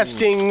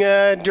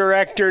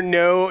director.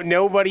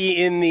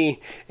 Nobody in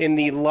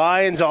the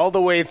lines all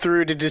the way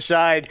through to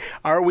decide,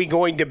 are we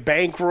going to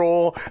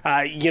bankroll?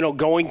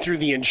 Going through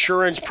the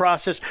insurance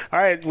process. All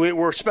right,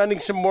 we're spending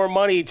some more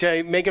money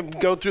to make him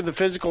go through the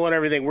physical and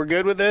everything. We're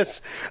good with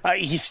this.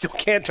 He still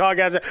can't talk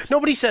as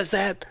nobody says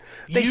that.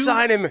 They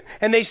sign him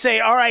and they say,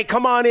 all right,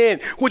 come on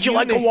in. Would you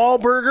like a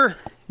Wahlburger?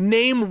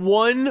 Name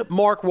one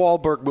Mark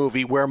Wahlberg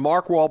movie where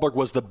Mark Wahlberg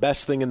was the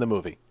best thing in the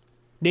movie.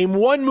 Name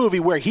one movie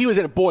where he was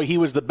in it. Boy, he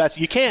was the best.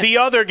 You can't. The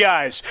Other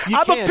Guys.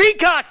 I'm a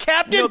peacock,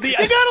 Captain. You got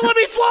to let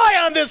me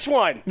fly on this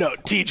one. No,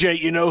 TJ,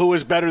 you know who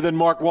was better than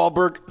Mark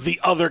Wahlberg? The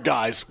Other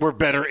Guys were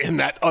better in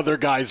that Other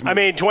Guys movie. I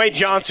mean, Dwayne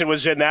Johnson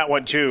was in that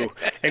one, too.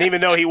 And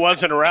even though he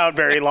wasn't around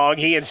very long,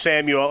 he and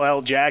Samuel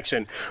L.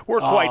 Jackson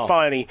were quite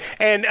funny.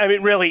 And, I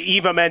mean, really,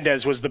 Eva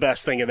Mendes was the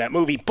best thing in that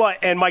movie.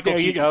 And Michael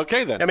Keaton.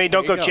 Okay, then. I mean,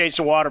 don't go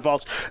chasing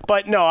waterfalls.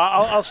 But, no,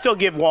 I'll still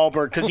give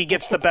Wahlberg because he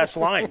gets the best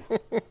line.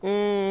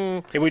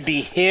 It would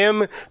be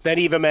him, then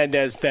Eva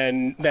Mendes,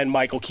 then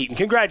Michael Keaton.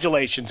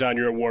 Congratulations on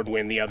your award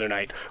win the other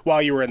night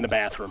while you were in the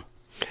bathroom.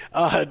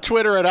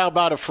 Twitter at How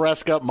About a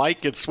Fresca.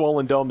 Mike gets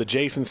Swollen Dome, the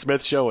Jason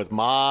Smith Show with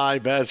my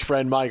best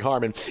friend Mike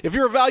Harmon. If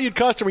you're a valued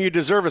customer, you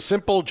deserve a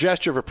simple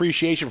gesture of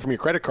appreciation from your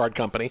credit card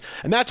company,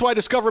 and that's why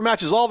Discover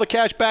matches all the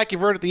cash back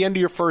you've earned at the end of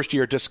your first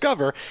year.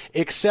 Discover,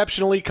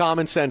 exceptionally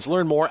common sense.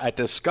 Learn more at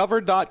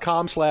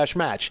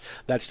discover.com/match.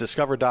 That's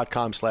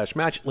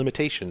discover.com/match.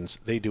 Limitations,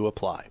 they do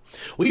apply.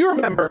 Well, you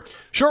remember,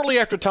 shortly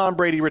after Tom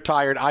Brady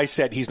retired, I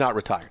said he's not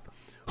retired.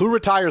 Who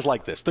retires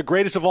like this? The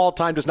greatest of all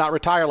time does not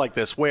retire like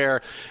this,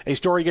 where a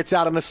story gets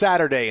out on a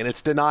Saturday and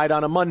it's denied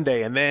on a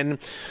Monday, and then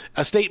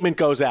a statement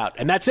goes out,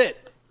 and that's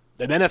it.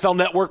 The NFL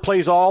Network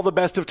plays all the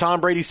best of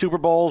Tom Brady's Super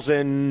Bowls,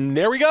 and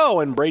there we go.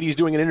 And Brady's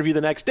doing an interview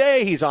the next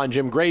day. He's on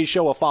Jim Gray's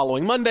show a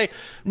following Monday.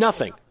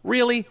 Nothing.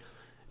 Really?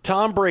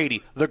 Tom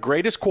Brady, the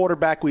greatest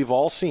quarterback we've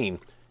all seen,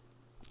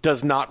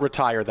 does not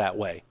retire that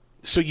way.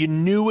 So you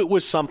knew it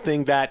was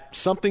something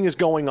is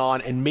going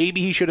on, and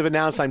maybe he should have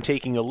announced, I'm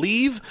taking a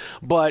leave,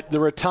 but the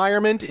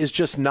retirement is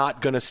just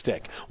not going to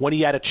stick. When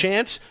he had a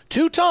chance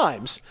 2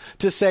 times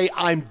to say,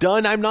 I'm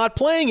done, I'm not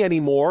playing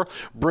anymore,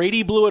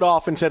 Brady blew it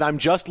off and said, I'm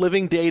just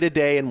living day to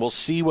day, and we'll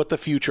see what the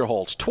future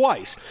holds.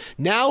 Twice.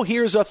 Now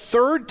here's a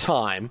third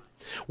time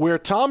where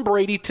Tom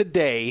Brady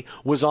today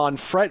was on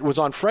Fred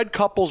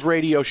Couples'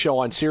 radio show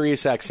on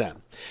Sirius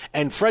XM.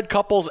 And Fred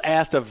Couples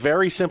asked a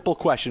very simple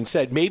question,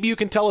 said, maybe you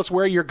can tell us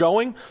where you're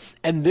going?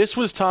 And this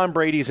was Tom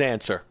Brady's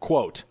answer,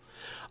 quote,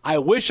 I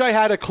wish I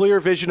had a clear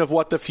vision of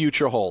what the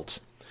future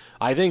holds.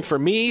 I think for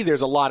me,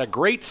 there's a lot of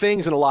great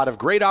things and a lot of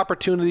great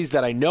opportunities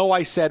that I know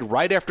I said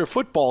right after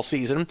football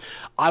season.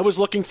 I was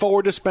looking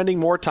forward to spending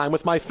more time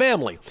with my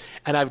family.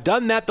 And I've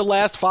done that the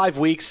last 5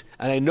 weeks,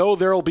 and I know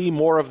there will be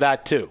more of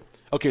that too.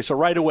 Okay, so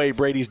right away,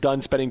 Brady's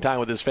done spending time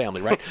with his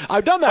family, right?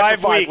 I've done that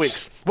for 5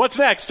 weeks. What's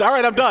next? All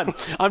right, I'm done.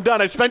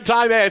 I spent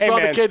time. Hey, I saw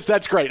the kids.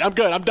 That's great. I'm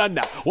good. I'm done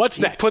now. What's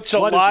next? He puts a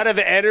lot of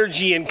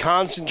energy and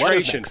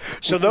concentration.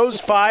 So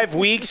those 5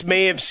 weeks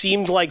may have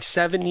seemed like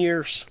 7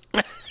 years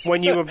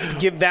when you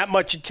give that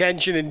much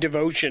attention and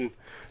devotion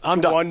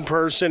to one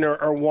person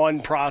or one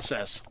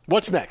process.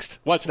 What's next?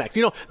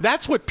 You know,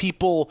 that's what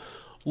people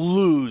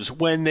lose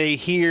when they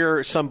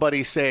hear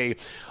somebody say,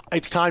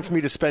 it's time for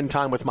me to spend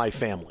time with my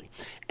family.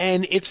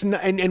 And it's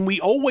not, and we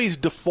always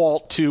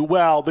default to,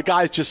 well, the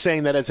guy's just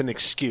saying that as an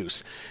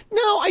excuse.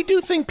 No, I do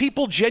think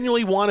people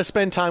genuinely want to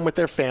spend time with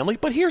their family.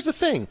 But here's the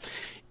thing.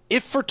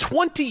 If for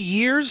 20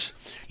 years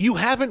you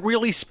haven't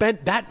really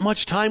spent that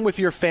much time with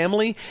your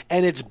family,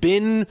 and it's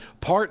been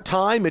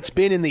part-time, it's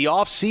been in the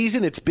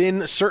off-season, it's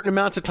been certain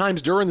amounts of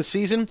times during the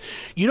season,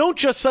 you don't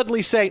just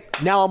suddenly say,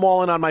 now I'm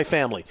all in on my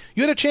family.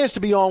 You had a chance to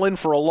be all in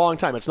for a long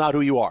time. It's not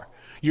who you are.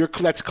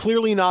 That's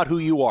clearly not who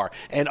you are,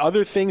 and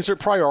other things are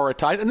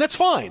prioritized, and that's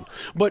fine.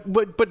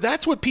 But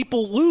that's what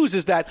people lose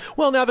is that,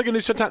 well, now they're going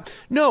to spend time.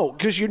 No,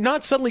 because you're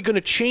not suddenly going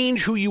to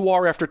change who you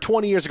are after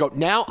 20 years ago.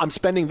 Now I'm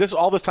spending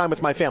all this time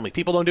with my family.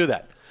 People don't do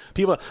that.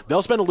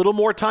 They'll spend a little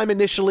more time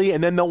initially,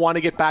 and then they'll want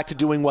to get back to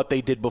doing what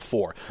they did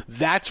before.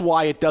 That's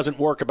why it doesn't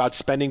work about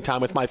spending time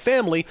with my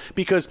family,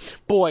 because,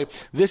 boy,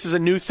 this is a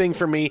new thing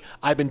for me.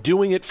 I've been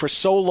doing it for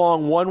so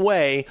long one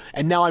way,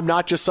 and now I'm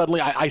not just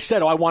suddenly, I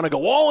said, I want to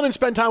go all in and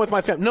spend time with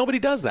my family. Nobody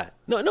does that.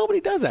 No,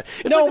 nobody does that.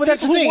 It's but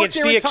that's the thing. It's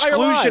the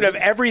exclusion of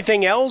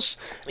everything else.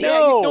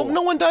 No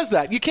one does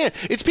that. You can't.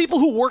 It's people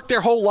who work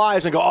their whole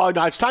lives and go, oh,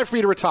 no, it's time for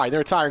me to retire. They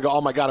retire and go, oh,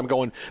 my God, I'm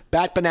going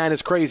bat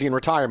bananas crazy in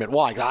retirement.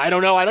 Why? I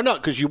don't know.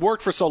 Because you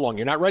worked for so long.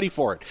 You're not ready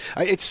for it.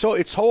 It's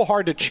so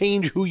hard to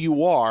change who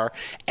you are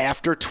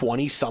after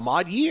 20 some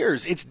odd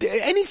years. It's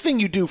anything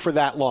you do for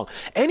that long.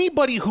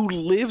 Anybody who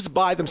lives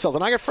by themselves,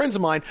 and I got friends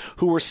of mine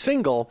who are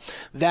single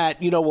that,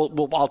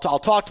 I'll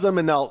talk to them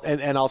and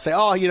I'll say,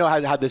 oh,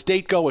 how'd this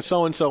date go with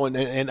so-and-so,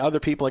 and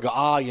other people, I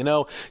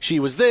go, she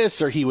was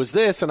this or he was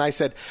this. And I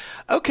said,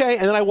 okay.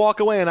 And then I walk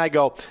away and I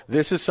go,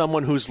 this is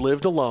someone who's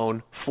lived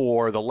alone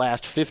for the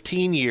last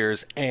 15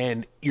 years,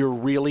 and you're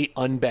really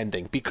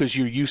unbending because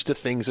you're used to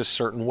things a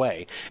certain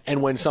way.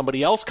 And when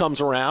somebody else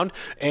comes around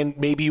and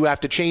maybe you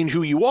have to change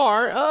who you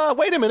are,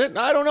 wait a minute,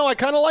 I don't know, I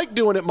kind of like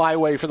doing it my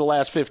way for the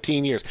last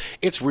 15 years.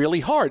 It's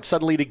really hard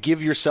suddenly to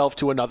give yourself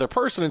to another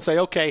person and say,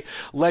 okay,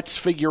 let's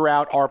figure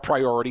out our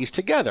priorities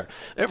together.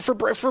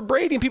 For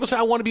Brady, and people say,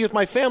 I want to be be with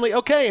my family.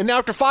 Okay, and now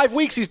after 5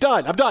 weeks, he's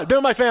done. I'm done. Been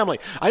with my family.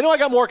 I know I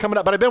got more coming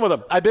up, but I've been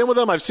with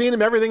him. I've seen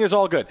him. Everything is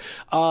all good.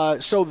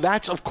 So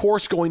that's, of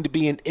course, going to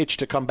be an itch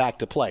to come back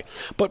to play.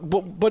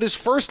 But his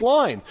first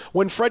line,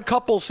 when Fred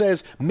Couples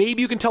says,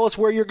 maybe you can tell us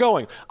where you're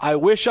going, I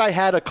wish I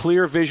had a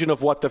clear vision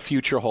of what the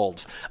future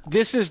holds.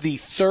 This is the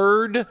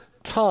third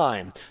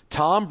time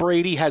Tom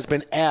Brady has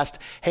been asked,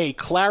 hey,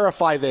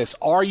 clarify this.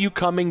 Are you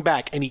coming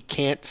back? And he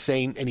can't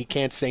say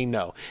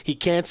no. He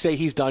can't say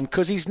he's done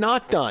because he's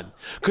not done,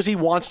 because he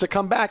wants to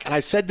come back. And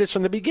I said this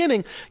from the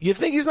beginning. You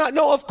think he's not?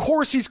 No, of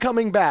course he's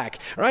coming back,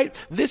 right?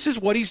 This is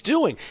what he's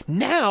doing.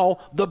 Now,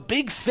 the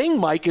big thing,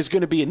 Mike, is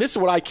going to be, and this is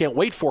what I can't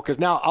wait for, because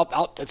now,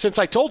 since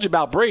I told you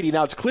about Brady,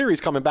 now it's clear he's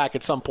coming back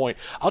at some point.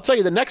 I'll tell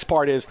you the next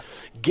part is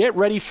get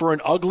ready for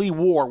an ugly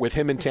war with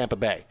him in Tampa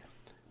Bay.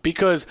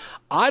 Because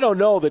I don't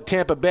know that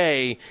Tampa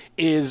Bay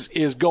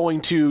is going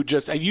to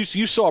just –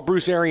 you saw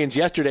Bruce Arians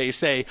yesterday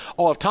say,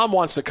 if Tom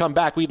wants to come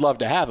back, we'd love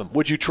to have him.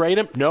 Would you trade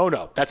him?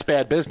 No, that's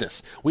bad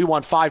business. We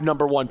want 5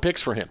 number 1 picks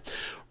for him.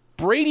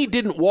 Brady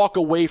didn't walk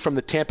away from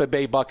the Tampa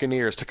Bay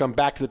Buccaneers to come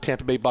back to the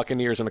Tampa Bay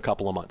Buccaneers in a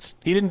couple of months.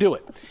 He didn't do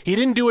it. He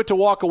didn't do it to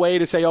walk away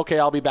to say, okay,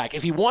 I'll be back.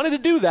 If he wanted to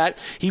do that,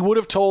 he would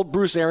have told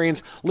Bruce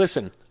Arians,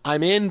 listen,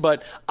 I'm in,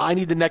 but I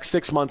need the next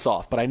 6 months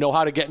off. But I know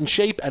how to get in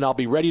shape, and I'll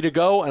be ready to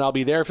go, and I'll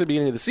be there for the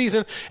beginning of the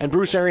season. And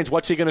Bruce Arians,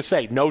 what's he going to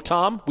say? No,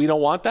 Tom, we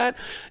don't want that?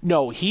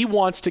 No, he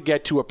wants to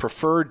get to a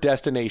preferred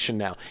destination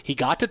now. He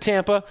got to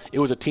Tampa. It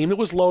was a team that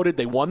was loaded.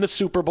 They won the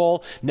Super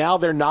Bowl. Now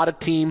they're not a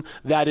team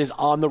that is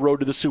on the road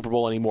to the Super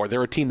Bowl anymore.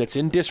 They're a team that's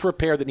in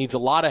disrepair, that needs a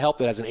lot of help,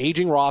 that has an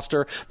aging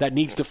roster, that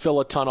needs to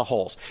fill a ton of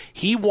holes.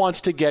 He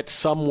wants to get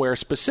somewhere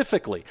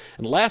specifically.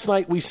 And last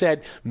night we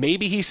said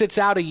maybe he sits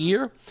out a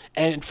year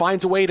and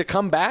finds a way to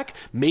come back.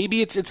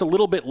 Maybe it's a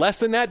little bit less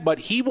than that, but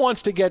he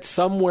wants to get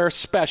somewhere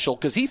special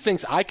because he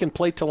thinks I can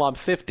play till I'm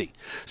 50.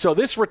 So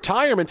this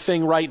retirement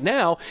thing right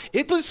now,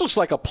 this looks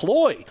like a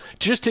ploy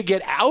just to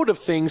get out of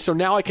things so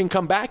now I can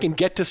come back and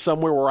get to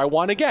somewhere where I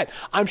want to get.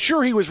 I'm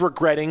sure he was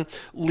regretting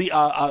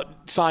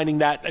signing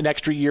that an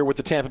extra year with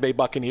the Tampa Bay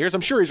Buccaneers.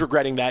 I'm sure he's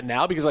regretting that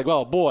now because like,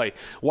 oh boy,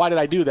 why did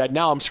I do that?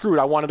 Now I'm screwed.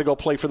 I wanted to go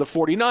play for the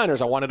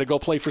 49ers. I wanted to go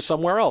play for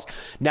somewhere else.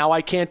 Now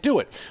I can't do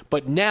it.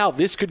 But now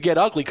this could get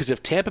ugly because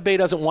if Tampa Bay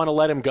doesn't want to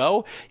let him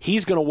go,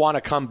 he's going to want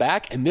to come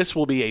back, and this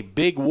will be a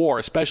big war,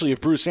 especially if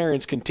Bruce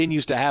Arians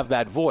continues to have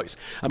that voice.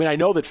 I mean, I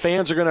know that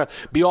fans are going to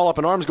be all up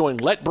in arms going,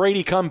 let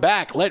Brady come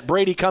back,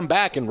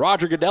 and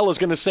Roger Goodell is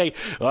going to say,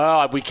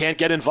 we can't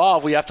get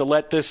involved. We have to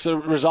let this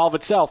resolve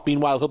itself.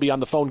 Meanwhile, he'll be on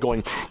the phone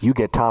going, you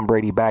get Tom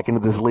Brady back into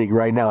this league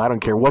right now. I don't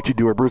care what you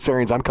do, or Bruce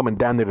Arians, I'm coming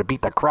down there to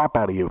beat the crap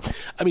out of you.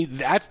 I mean,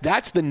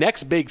 that's the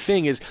next big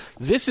thing is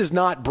this is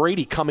not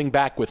Brady coming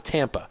back with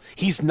Tampa.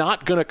 He's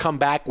not going to come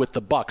back with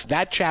the Bucs.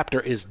 That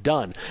chapter is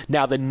done.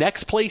 Now, the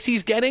next place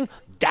he's getting,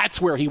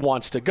 that's where he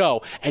wants to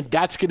go, and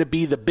that's going to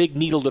be the big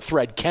needle to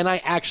thread. Can I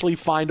actually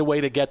find a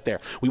way to get there?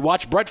 We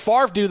watched Brett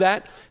Favre do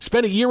that,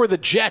 spent a year with the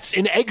Jets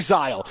in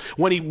exile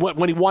when he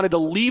wanted to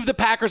leave the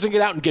Packers and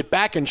get out and get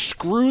back and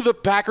screw the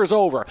Packers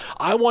over.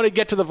 I want to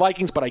get to the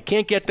Vikings, but I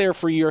can't get there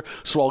for a year,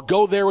 so I'll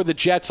go there with the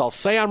Jets. I'll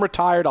say I'm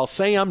retired. I'll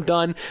say I'm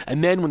done,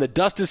 and then when the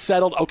dust is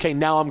settled, okay,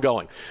 now I'm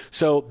going.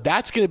 So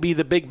that's going to be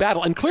the big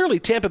battle, and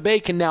clearly Tampa Bay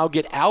can now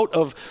get out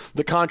of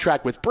the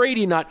contract with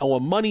Brady, not owe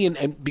him money,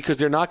 and because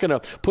they're not going to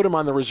put him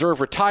on the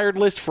reserve retired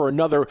list for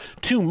another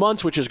 2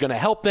 months, which is going to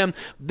help them.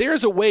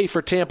 There's a way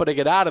for Tampa to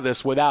get out of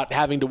this without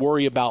having to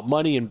worry about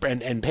money and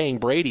paying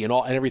Brady and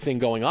everything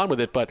going on with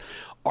it. But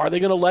are they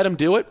going to let him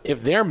do it?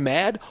 If they're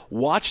mad,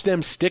 watch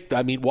them stick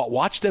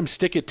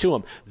it to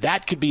him.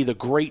 That could be the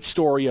great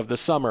story of the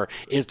summer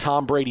is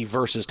Tom Brady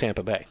versus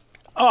Tampa Bay.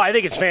 Oh, I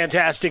think it's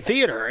fantastic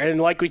theater. And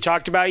like we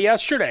talked about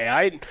yesterday,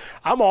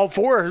 I'm all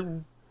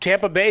for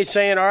Tampa Bay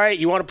saying, all right,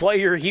 you want to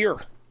play, you're here.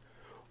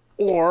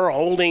 Or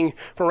holding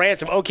for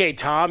ransom. Okay,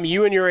 Tom,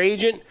 you and your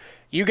agent,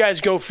 you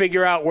guys go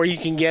figure out where you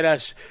can get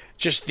us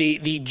just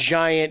the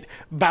giant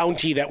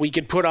bounty that we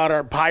could put on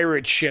our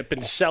pirate ship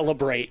and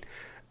celebrate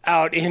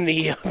out in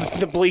the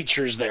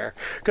bleachers there.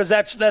 Because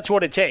that's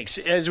what it takes.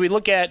 As we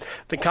look at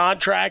the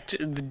contract,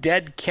 the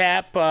dead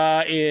cap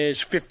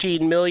is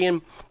 $15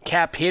 million.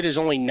 Cap hit is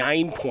only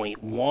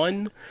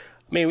 9.1.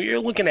 I mean, you're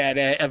looking at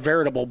a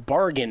veritable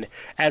bargain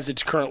as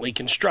it's currently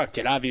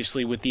constructed,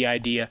 obviously with the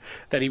idea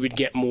that he would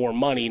get more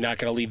money, not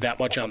going to leave that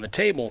much on the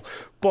table.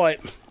 But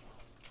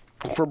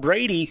for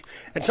Brady,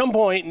 at some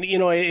point,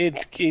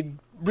 it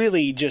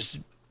really just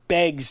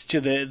begs to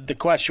the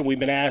question we've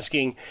been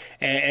asking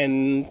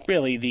and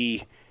really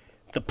the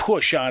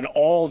push on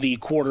all the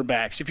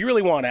quarterbacks. If you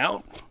really want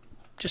out,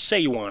 just say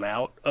you want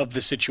out of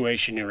the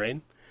situation you're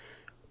in,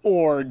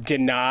 or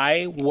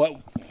deny what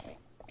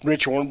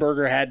Rich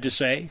Hornberger had to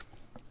say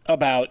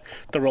about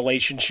the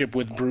relationship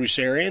with Bruce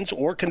Arians,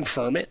 or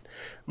confirm it.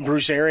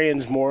 Bruce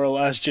Arians more or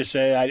less just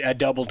said, I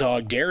double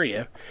dog dare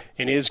you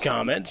in his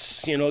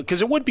comments,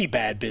 because it would be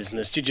bad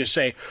business to just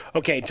say,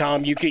 okay,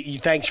 Tom,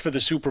 thanks for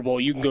the Super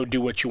Bowl. You can go do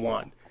what you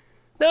want.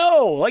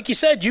 No, like you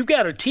said, you've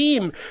got a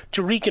team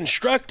to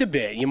reconstruct a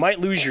bit. You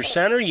might lose your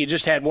center. You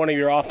just had one of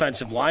your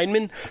offensive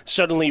linemen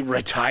suddenly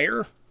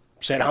retire.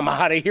 said, I'm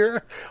out of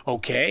here.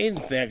 Okay,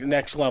 the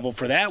next level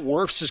for that.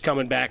 Wirfs is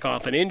coming back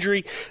off an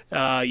injury.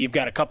 You've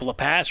got a couple of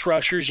pass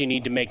rushers you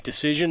need to make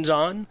decisions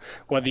on,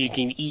 whether you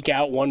can eke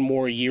out one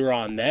more year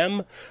on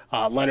them.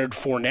 Leonard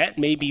Fournette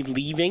may be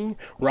leaving.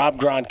 Rob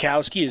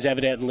Gronkowski is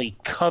evidently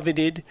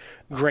coveted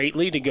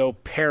greatly to go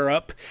pair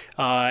up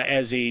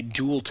as a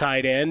dual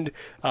tight end.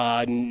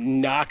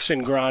 Knox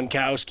and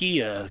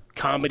Gronkowski, a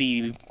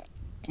comedy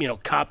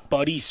cop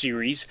buddy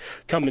series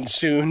coming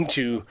soon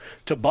to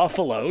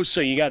Buffalo.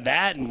 So you got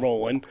that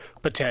rolling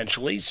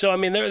potentially. So, I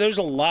mean, there's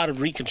a lot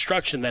of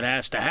reconstruction that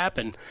has to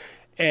happen.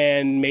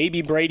 And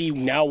maybe Brady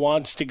now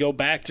wants to go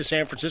back to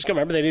San Francisco.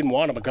 Remember, they didn't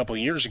want him a couple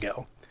of years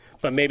ago.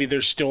 But maybe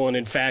there's still an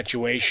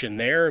infatuation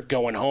there,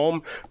 going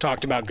home.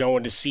 Talked about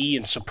going to see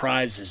and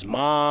surprise his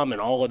mom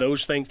and all of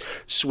those things.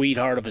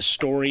 Sweetheart of a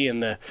story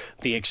and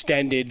the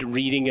extended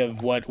reading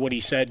of what he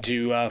said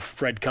to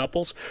Fred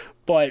Couples.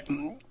 But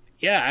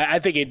yeah, I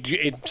think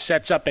it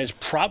sets up as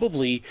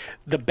probably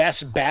the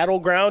best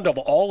battleground of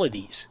all of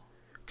these.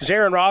 Because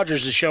Aaron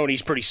Rodgers has shown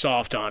he's pretty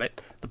soft on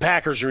it. The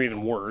Packers are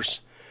even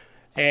worse.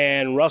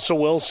 And Russell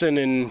Wilson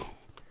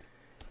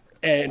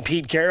and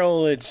Pete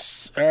Carroll,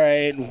 it's, all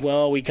right,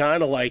 well, we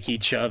kind of like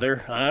each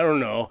other. I don't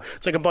know.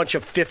 It's like a bunch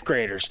of fifth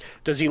graders.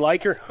 Does he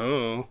like her?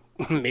 Oh,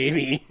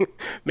 maybe.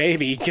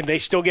 Maybe. Can they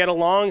still get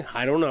along?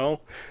 I don't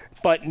know.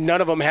 But none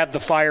of them have the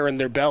fire in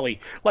their belly,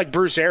 like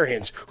Bruce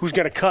Arians, who's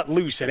going to cut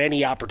loose at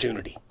any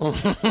opportunity.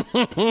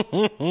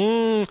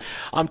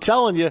 I'm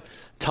telling you,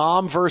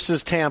 Tom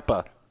versus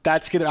Tampa.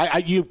 That's gonna.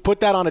 You put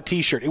that on a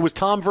T-shirt. It was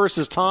Tom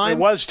versus Time. It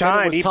was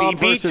Time. It was Tom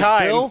versus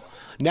Time. Bill.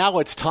 Now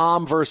it's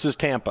Tom versus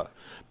Tampa.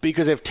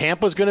 Because if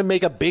Tampa's going to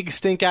make a big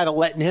stink out of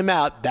letting him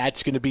out,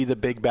 that's going to be the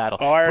big battle.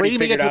 Brady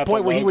may get to the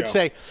point where he would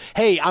say,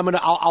 "Hey,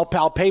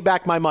 I'll pay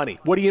back my money.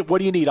 What do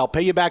you need? I'll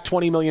pay you back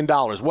 $20 million.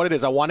 What it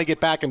is, I want to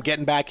get back. I'm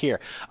getting back here."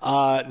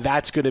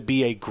 That's going to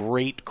be a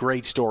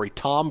great story.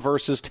 Tom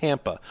versus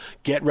Tampa.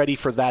 Get ready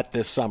for that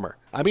this summer.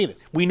 I mean,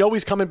 we know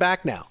he's coming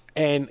back now,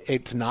 and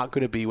it's not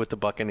going to be with the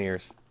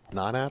Buccaneers.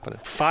 Not happening.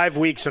 5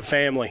 weeks of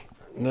family.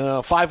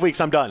 No, 5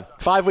 weeks, I'm done.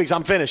 5 weeks,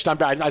 I'm finished.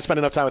 I spent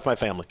enough time with my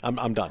family.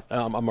 I'm done.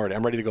 I'm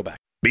ready to go back.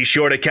 Be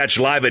sure to catch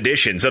live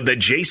editions of The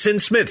Jason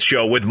Smith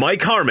Show with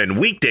Mike Harmon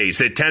weekdays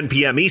at 10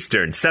 p.m.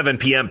 Eastern, 7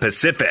 p.m.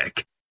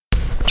 Pacific.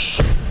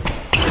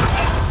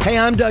 Hey,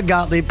 I'm Doug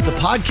Gottlieb. The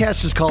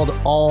podcast is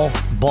called All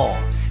Ball.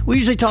 We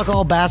usually talk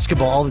all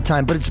basketball all the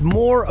time, but it's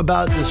more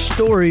about the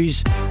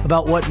stories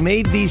about what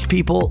made these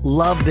people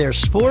love their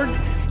sport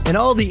and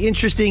all the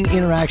interesting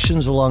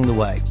interactions along the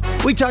way.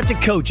 We talk to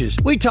coaches.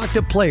 We talk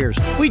to players.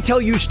 We tell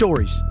you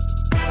stories.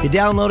 You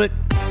download it.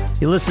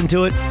 You listen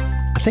to it.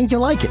 I think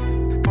you'll like it.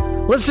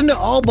 Listen to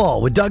All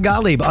Ball with Doug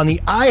Gottlieb on the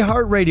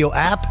iHeartRadio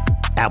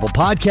app, Apple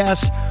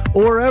Podcasts,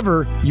 or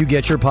wherever you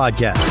get your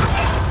podcasts.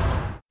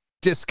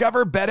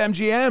 Discover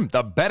BetMGM,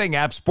 the betting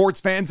app sports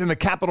fans in the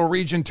capital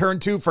region turn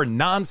to for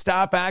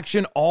nonstop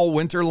action all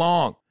winter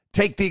long.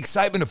 Take the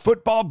excitement of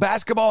football,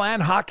 basketball,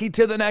 and hockey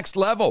to the next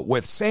level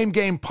with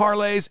same-game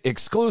parlays,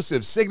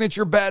 exclusive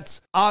signature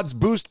bets, odds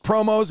boost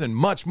promos, and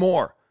much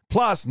more.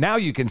 Plus, now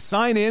you can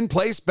sign in,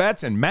 place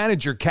bets, and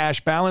manage your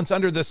cash balance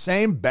under the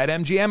same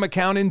BetMGM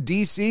account in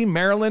D.C.,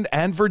 Maryland,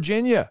 and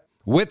Virginia.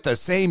 With the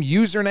same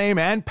username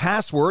and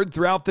password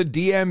throughout the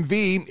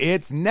DMV,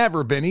 it's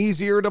never been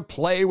easier to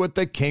play with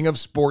the king of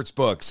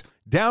sportsbooks.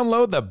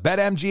 Download the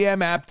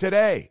BetMGM app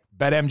today.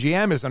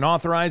 BetMGM is an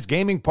authorized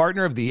gaming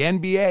partner of the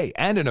NBA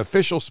and an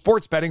official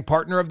sports betting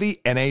partner of the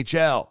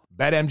NHL.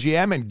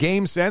 BetMGM and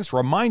GameSense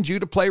remind you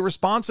to play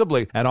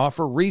responsibly and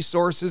offer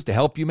resources to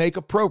help you make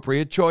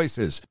appropriate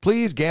choices.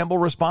 Please gamble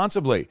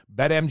responsibly.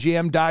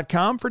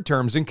 BetMGM.com for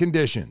terms and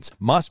conditions.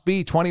 Must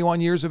be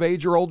 21 years of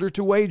age or older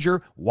to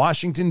wager.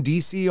 Washington,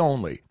 D.C.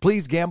 only.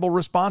 Please gamble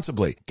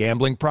responsibly.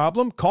 Gambling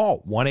problem?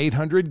 Call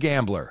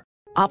 1-800-GAMBLER.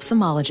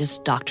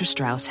 Ophthalmologist Dr.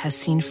 Strauss has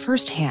seen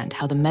firsthand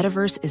how the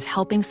metaverse is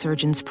helping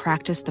surgeons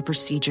practice the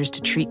procedures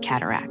to treat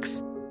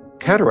cataracts.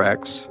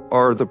 Cataracts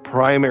are the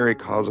primary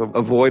cause of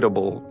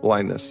avoidable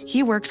blindness.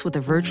 He works with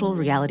a virtual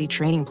reality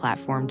training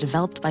platform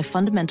developed by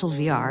Fundamental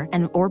VR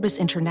and Orbis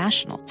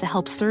International to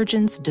help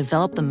surgeons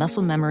develop the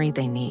muscle memory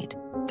they need.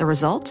 The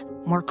result?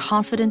 More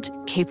confident,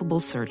 capable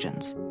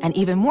surgeons. And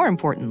even more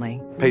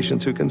importantly,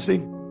 patients who can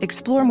see.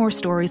 Explore more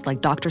stories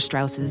like Dr.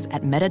 Strauss's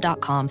at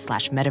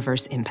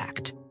meta.com/metaverse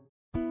impact.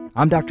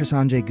 I'm Dr.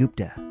 Sanjay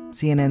Gupta,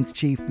 CNN's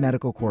chief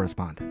medical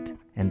correspondent,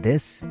 and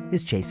this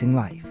is Chasing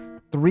Life.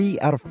 3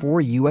 out of 4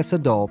 U.S.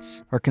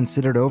 adults are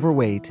considered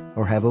overweight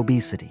or have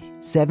obesity.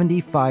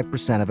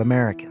 75% of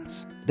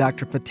Americans.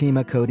 Dr.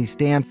 Fatima Cody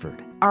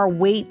Stanford. Our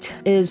weight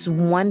is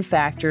one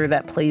factor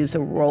that plays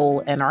a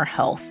role in our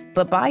health,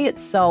 but by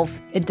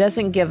itself, it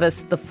doesn't give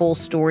us the full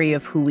story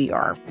of who we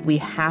are. We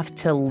have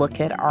to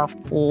look at our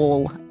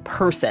full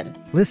person.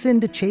 Listen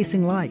to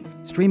Chasing Life,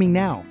 streaming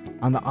now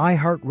on the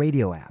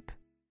iHeartRadio app.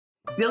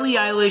 Billie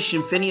Eilish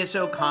and Phineas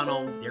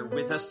O'Connell, they're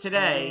with us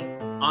today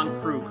on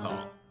Crew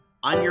Call.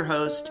 I'm your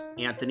host,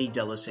 Anthony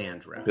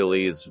D'Alessandro.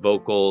 Billie's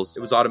vocals,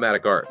 it was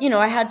automatic art. You know,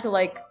 I had to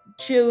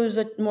chose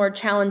a more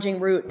challenging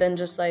route than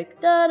just like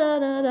da da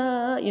da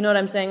da. You know what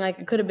I'm saying? Like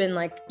it could have been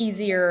like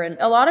easier. And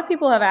a lot of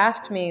people have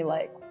asked me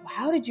like,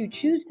 how did you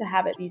choose to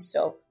have it be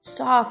so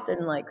soft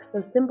and like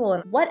so simple?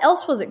 And what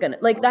else was it gonna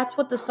like? That's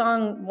what the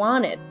song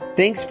wanted.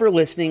 Thanks for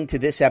listening to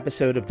this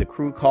episode of the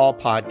Crew Call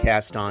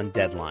podcast on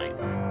Deadline.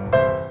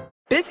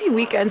 Busy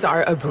weekends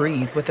are a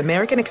breeze with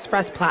American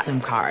Express Platinum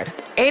Card.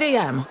 8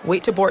 a.m.,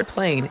 wait to board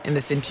plane in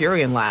the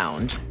Centurion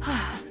Lounge.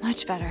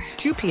 Much better.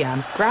 2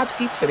 p.m., grab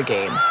seats for the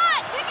game.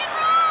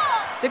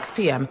 6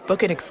 p.m.,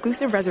 book an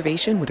exclusive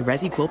reservation with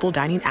Resi Global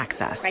Dining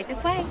Access. Right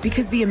this way.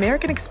 Because the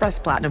American Express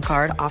Platinum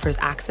Card offers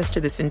access to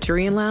the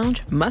Centurion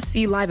Lounge,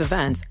 must-see live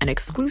events, and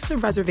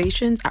exclusive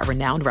reservations at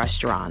renowned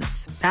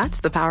restaurants. That's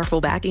the powerful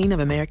backing of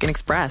American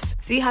Express.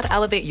 See how to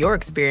elevate your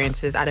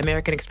experiences at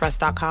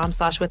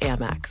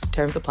americanexpress.com/withAmex.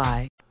 Terms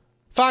apply.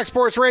 Fox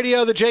Sports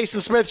Radio, The Jason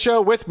Smith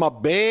Show with my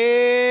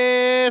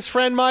best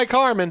friend Mike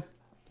Harmon,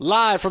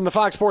 live from the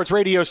Fox Sports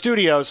Radio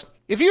studios.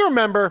 If you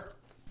remember,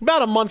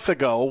 about a month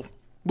ago,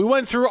 we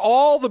went through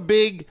all the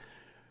big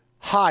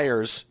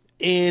hires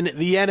in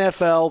the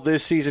NFL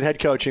this season, head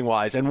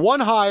coaching-wise. And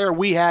one hire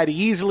we had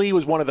easily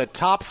was one of the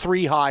top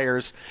 3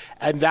 hires,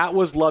 and that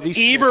was Lovie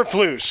Smith.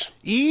 Eberflus.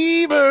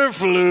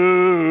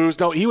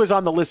 No, he was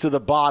on the list of the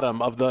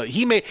bottom of the –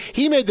 he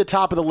made the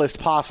top of the list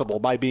possible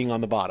by being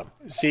on the bottom.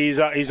 See,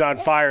 he's on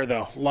fire,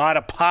 though. A lot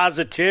of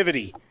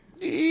positivity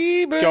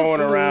going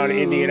around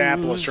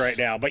Indianapolis right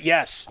now. But,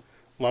 yes,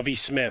 Lovie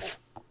Smith.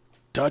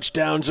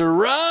 Touchdowns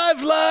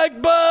arrive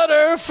like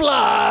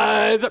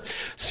butterflies.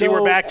 See,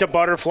 we're back to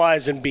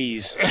butterflies and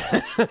bees.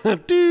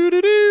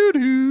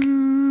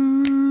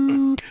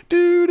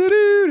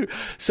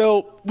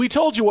 So we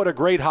told you what a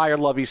great hire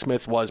Lovie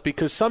Smith was,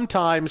 because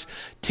sometimes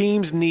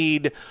teams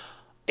need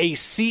a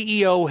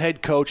CEO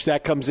head coach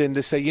that comes in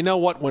to say, you know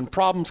what, when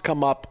problems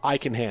come up, I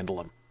can handle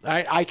them.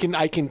 I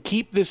can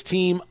keep this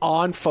team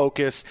on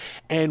focus,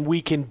 and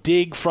we can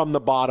dig from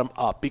the bottom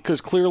up, because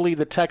clearly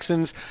the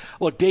Texans,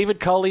 look, David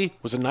Culley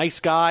was a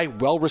nice guy,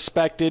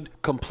 well-respected,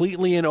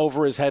 completely in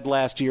over his head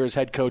last year as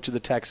head coach of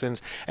the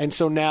Texans. And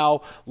so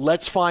now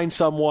let's find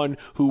someone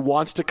who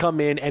wants to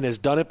come in and has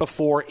done it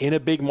before in a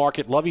big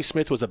market. Lovie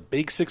Smith was a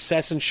big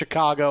success in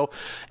Chicago,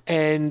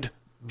 and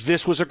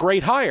this was a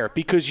great hire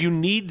because you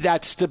need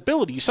that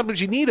stability. Sometimes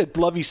you need a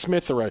Lovie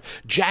Smith or a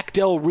Jack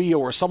Del Rio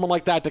or someone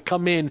like that to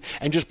come in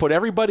and just put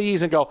everybody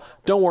easy and go,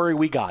 don't worry,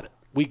 we got it.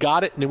 We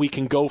got it, and then we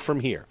can go from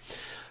here.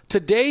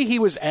 Today he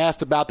was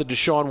asked about the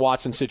Deshaun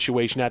Watson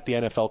situation at the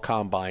NFL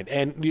Combine.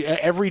 And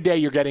every day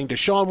you're getting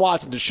Deshaun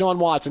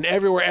Watson,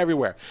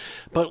 everywhere.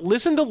 But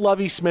listen to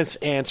Lovie Smith's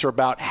answer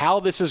about how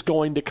this is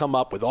going to come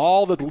up with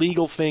all the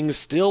legal things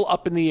still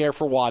up in the air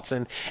for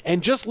Watson.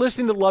 And just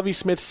listening to Lovie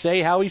Smith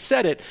say how he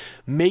said it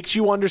makes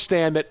you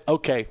understand that,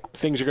 okay,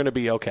 things are going to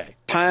be okay.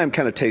 Time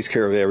kind of takes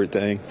care of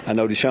everything. I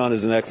know Deshaun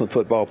is an excellent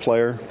football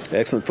player.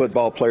 Excellent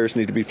football players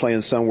need to be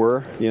playing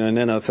somewhere, in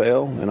the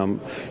NFL.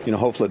 And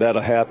hopefully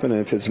that'll happen.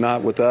 And if it's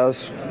not with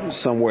us,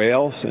 somewhere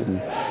else.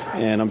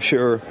 And I'm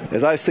sure,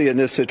 as I see it in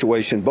this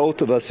situation,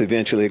 both of us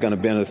eventually are going to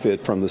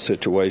benefit from the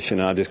situation.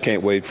 And I just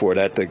can't wait for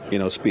that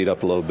to, speed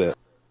up a little bit.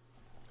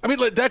 I mean,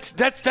 that's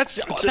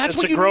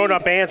a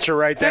grown-up answer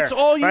right there. That's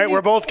all you need.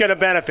 We're both going to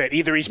benefit.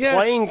 Either he's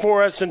playing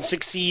for us and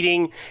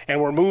succeeding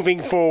and we're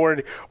moving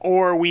forward,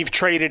 or we've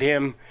traded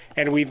him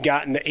and we've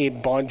gotten a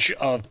bunch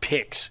of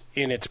picks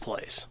in its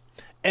place.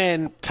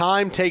 And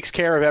time takes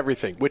care of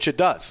everything, which it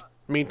does.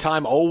 I mean,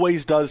 time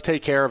always does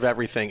take care of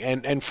everything.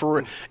 And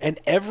for an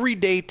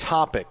everyday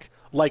topic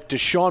like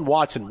Deshaun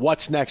Watson,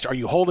 what's next? Are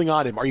you holding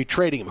on to him? Are you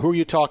trading him? Who are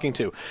you talking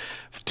to?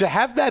 To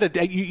have that,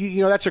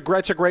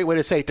 that's a great way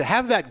to say it. To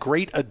have that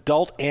great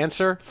adult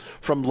answer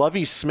from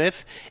Lovie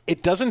Smith,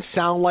 it doesn't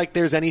sound like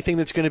there's anything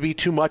that's going to be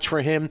too much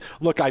for him.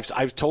 Look,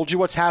 I've told you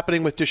what's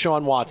happening with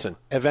Deshaun Watson.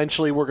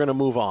 Eventually, we're going to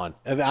move on.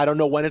 I don't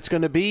know when it's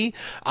going to be.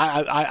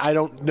 I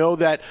don't know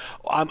that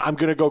I'm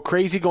going to go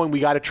crazy going, we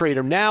got to trade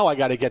him now. I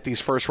got to get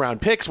these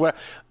first-round picks. Well,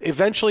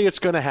 eventually, it's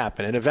going to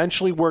happen, and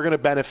eventually, we're going to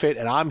benefit,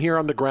 and I'm here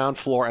on the ground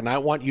floor, and I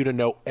want you to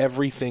know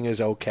everything is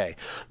okay.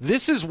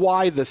 This is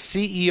why the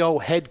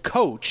CEO head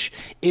coach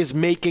is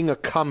making a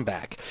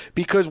comeback,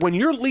 because when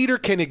your leader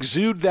can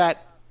exude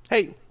that,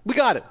 hey, we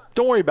got it,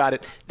 don't worry about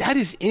it, that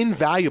is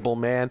invaluable,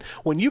 man.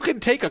 When you can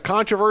take a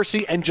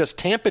controversy and just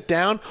tamp it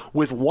down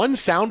with one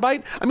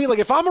soundbite. I mean, like,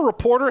 if I'm a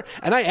reporter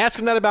and I ask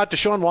him that about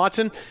Deshaun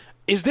Watson,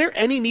 is there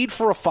any need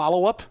for a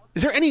follow-up?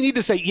 Is there any need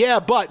to say,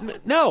 yeah,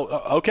 but no?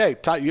 Okay,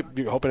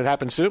 you're hoping it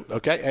happens soon?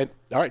 Okay, and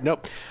all right,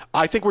 nope.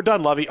 I think we're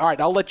done, Lovie. All right,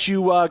 I'll let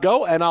you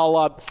go, and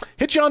I'll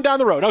hit you on down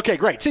the road. Okay,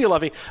 great. See you,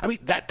 Lovie. I mean,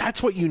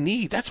 that's what you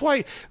need. That's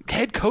why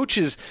head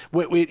coaches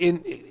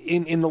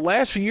in the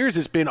last few years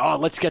has been,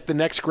 let's get the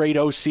next great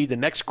OC, the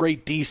next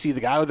great DC, the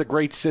guy with a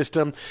great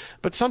system.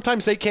 But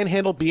sometimes they can't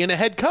handle being a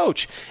head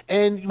coach.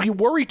 And you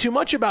worry too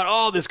much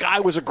about, this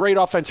guy was a great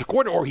offensive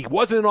coordinator, or he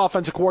wasn't an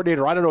offensive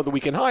coordinator. I don't know that we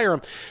can hire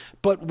him.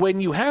 But when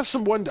you have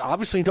someone,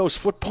 obviously knows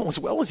football as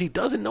well as he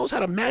does and knows how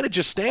to manage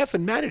a staff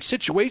and manage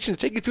situations and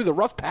take you through the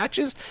rough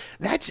patches.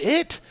 That's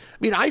it. I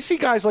mean, I see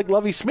guys like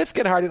Lovie Smith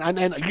get hired,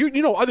 and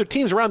you know other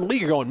teams around the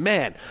league are going,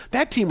 man,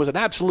 that team was an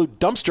absolute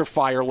dumpster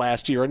fire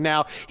last year, and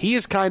now he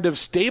has kind of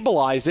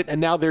stabilized it, and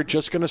now they're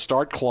just going to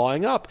start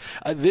clawing up.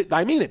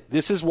 I mean it.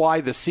 This is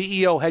why the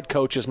CEO head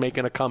coach is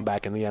making a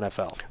comeback in the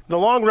NFL. The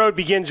long road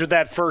begins with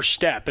that first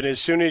step, and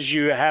as soon as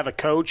you have a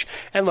coach,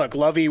 and look,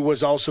 Lovie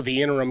was also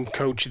the interim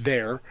coach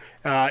there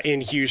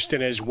in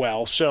Houston as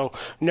well, so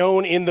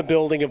known in the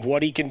building of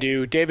what he can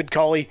do. David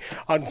Culley,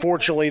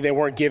 unfortunately, they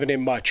weren't giving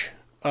him much.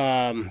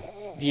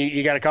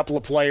 You got a couple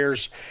of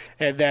players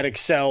that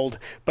excelled,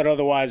 but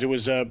otherwise it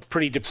was a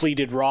pretty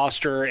depleted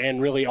roster,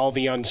 and really all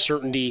the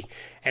uncertainty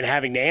and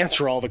having to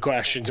answer all the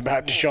questions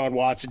about Deshaun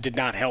Watson did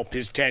not help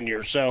his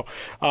tenure. So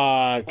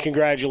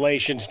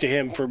congratulations to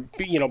him for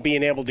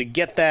being able to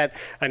get that.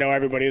 I know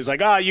everybody was like,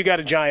 you got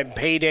a giant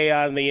payday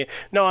on the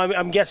 – no,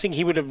 I'm guessing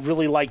he would have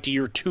really liked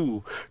year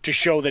 2 to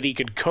show that he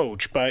could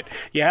coach. But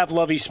you have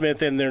Lovie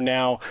Smith in there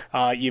now.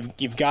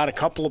 You've got a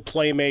couple of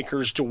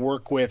playmakers to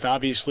work with,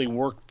 obviously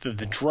work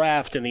the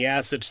draft and the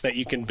assets that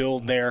you can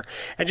build there,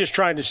 and just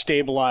trying to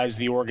stabilize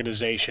the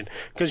organization.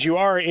 Because you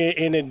are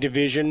in a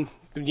division –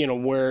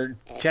 where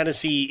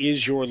Tennessee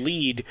is your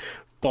lead,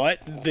 but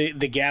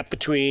the gap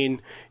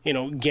between,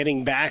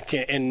 getting back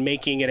and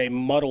making it a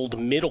muddled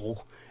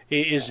middle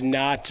is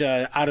not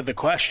out of the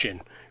question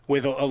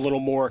with a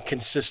little more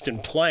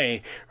consistent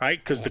play, right?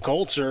 Because the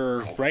Colts are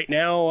right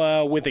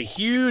now with a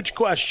huge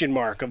question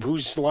mark of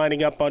who's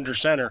lining up under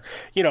center,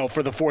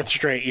 for the 4th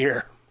straight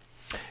year.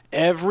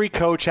 Every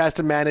coach has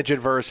to manage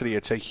adversity.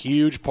 It's a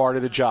huge part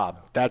of the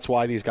job. That's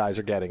why these guys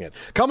are getting it.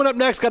 Coming up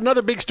next, got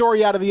another big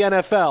story out of the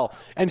NFL.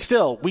 And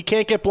still, we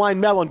can't get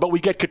Blind Melon, but we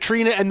get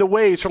Katrina and the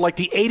Waves for like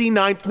the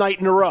 89th night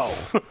in a row.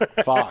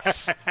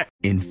 Fox.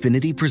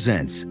 Infiniti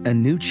presents a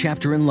new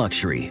chapter in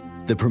luxury.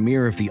 The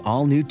premiere of the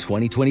all-new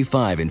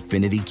 2025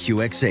 Infiniti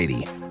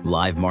QX80.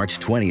 Live March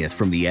 20th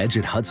from the Edge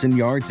at Hudson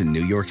Yards in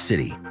New York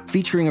City.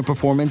 Featuring a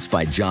performance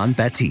by John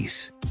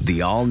Batiste.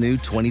 The all-new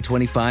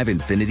 2025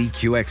 Infiniti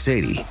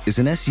QX80 is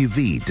an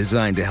SUV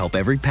designed to help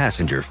every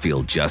passenger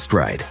feel just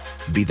right.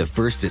 Be the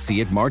first to see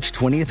it March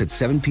 20th at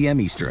 7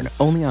 p.m. Eastern,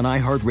 only on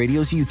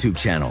iHeartRadio's YouTube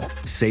channel.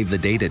 Save the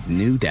date at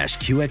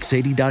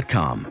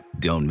new-QX80.com.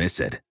 Don't miss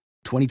it.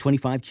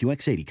 2025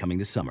 QX80 coming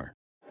this summer.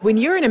 When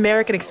you're an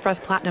American Express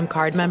Platinum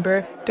Card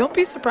member, don't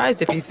be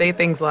surprised if you say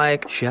things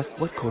like, Chef,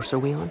 what course are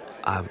we on?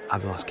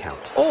 I've lost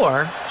count.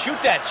 Or,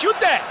 Shoot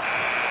that!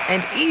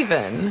 And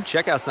even,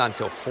 checkout's not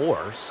until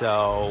 4,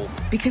 so...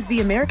 Because the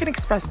American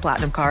Express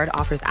Platinum Card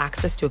offers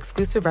access to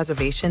exclusive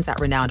reservations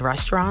at renowned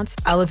restaurants,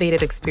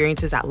 elevated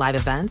experiences at live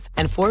events,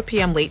 and 4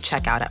 p.m. late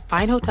checkout at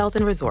fine hotels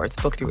and resorts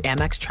booked through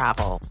Amex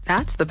Travel.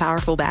 That's the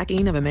powerful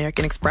backing of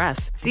American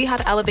Express. See how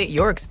to elevate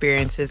your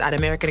experiences at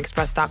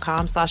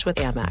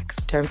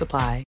americanexpress.com/withAmex. Terms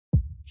apply.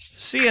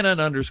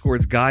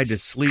 CNN_'s Guide to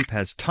Sleep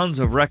has tons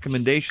of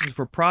recommendations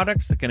for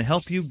products that can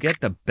help you get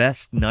the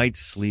best night's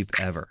sleep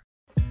ever.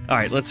 All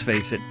right, let's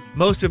face it,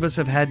 most of us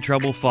have had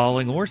trouble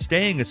falling or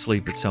staying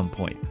asleep at some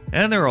point.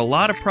 And there are a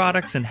lot of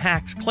products and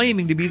hacks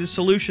claiming to be the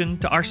solution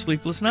to our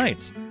sleepless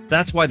nights.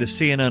 That's why the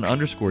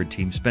CNN_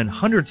 team spend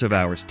hundreds of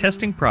hours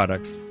testing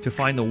products to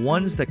find the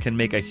ones that can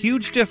make a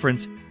huge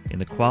difference in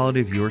the quality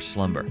of your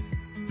slumber.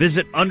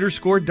 Visit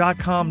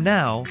underscore.com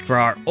now for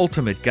our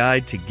ultimate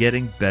guide to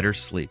getting better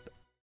sleep.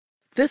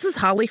 This is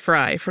Holly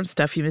Fry from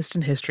Stuff You Missed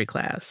in History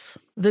class.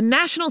 The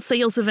national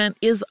sales event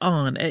is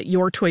on at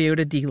your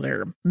Toyota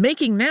dealer,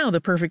 making now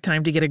the perfect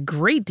time to get a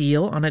great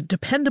deal on a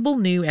dependable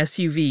new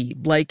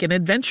SUV, like an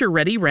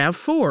adventure-ready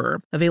RAV4.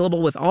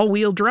 Available with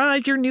all-wheel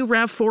drive, your new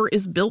RAV4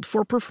 is built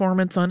for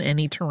performance on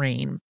any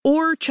terrain.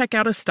 Or check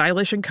out a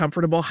stylish and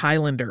comfortable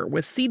Highlander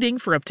with seating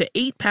for up to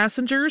 8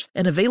 passengers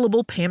and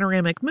available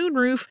panoramic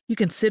moonroof. You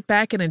can sit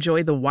back and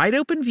enjoy the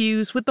wide-open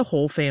views with the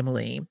whole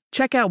family.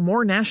 Check out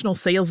more national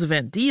sales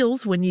event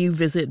deals when you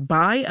visit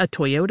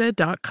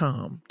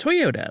buyatoyota.com.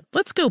 Toyota,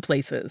 let's go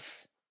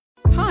places.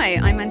 Hi,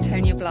 I'm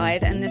Antonia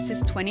Blythe, and this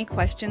is 20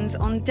 Questions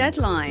on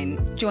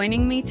Deadline.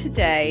 Joining me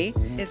today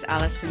is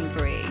Alison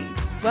Brie.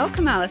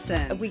 Welcome,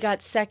 Alison. We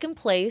got second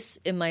place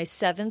in my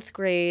 7th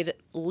grade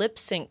lip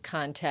sync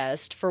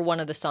contest for one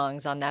of the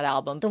songs on that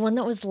album. The one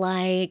that was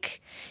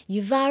like,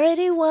 "You've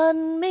already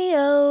won me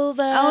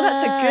over." Oh,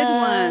 that's a good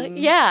one.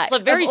 Yeah. It's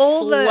like very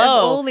slow. Of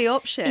all the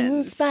options.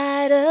 In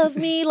spite of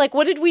me. Like,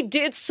 what did we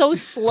do? It's so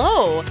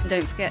slow.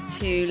 Don't forget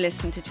to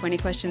listen to 20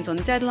 Questions on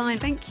Deadline.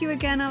 Thank you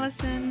again,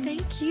 Alison.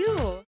 Thank you.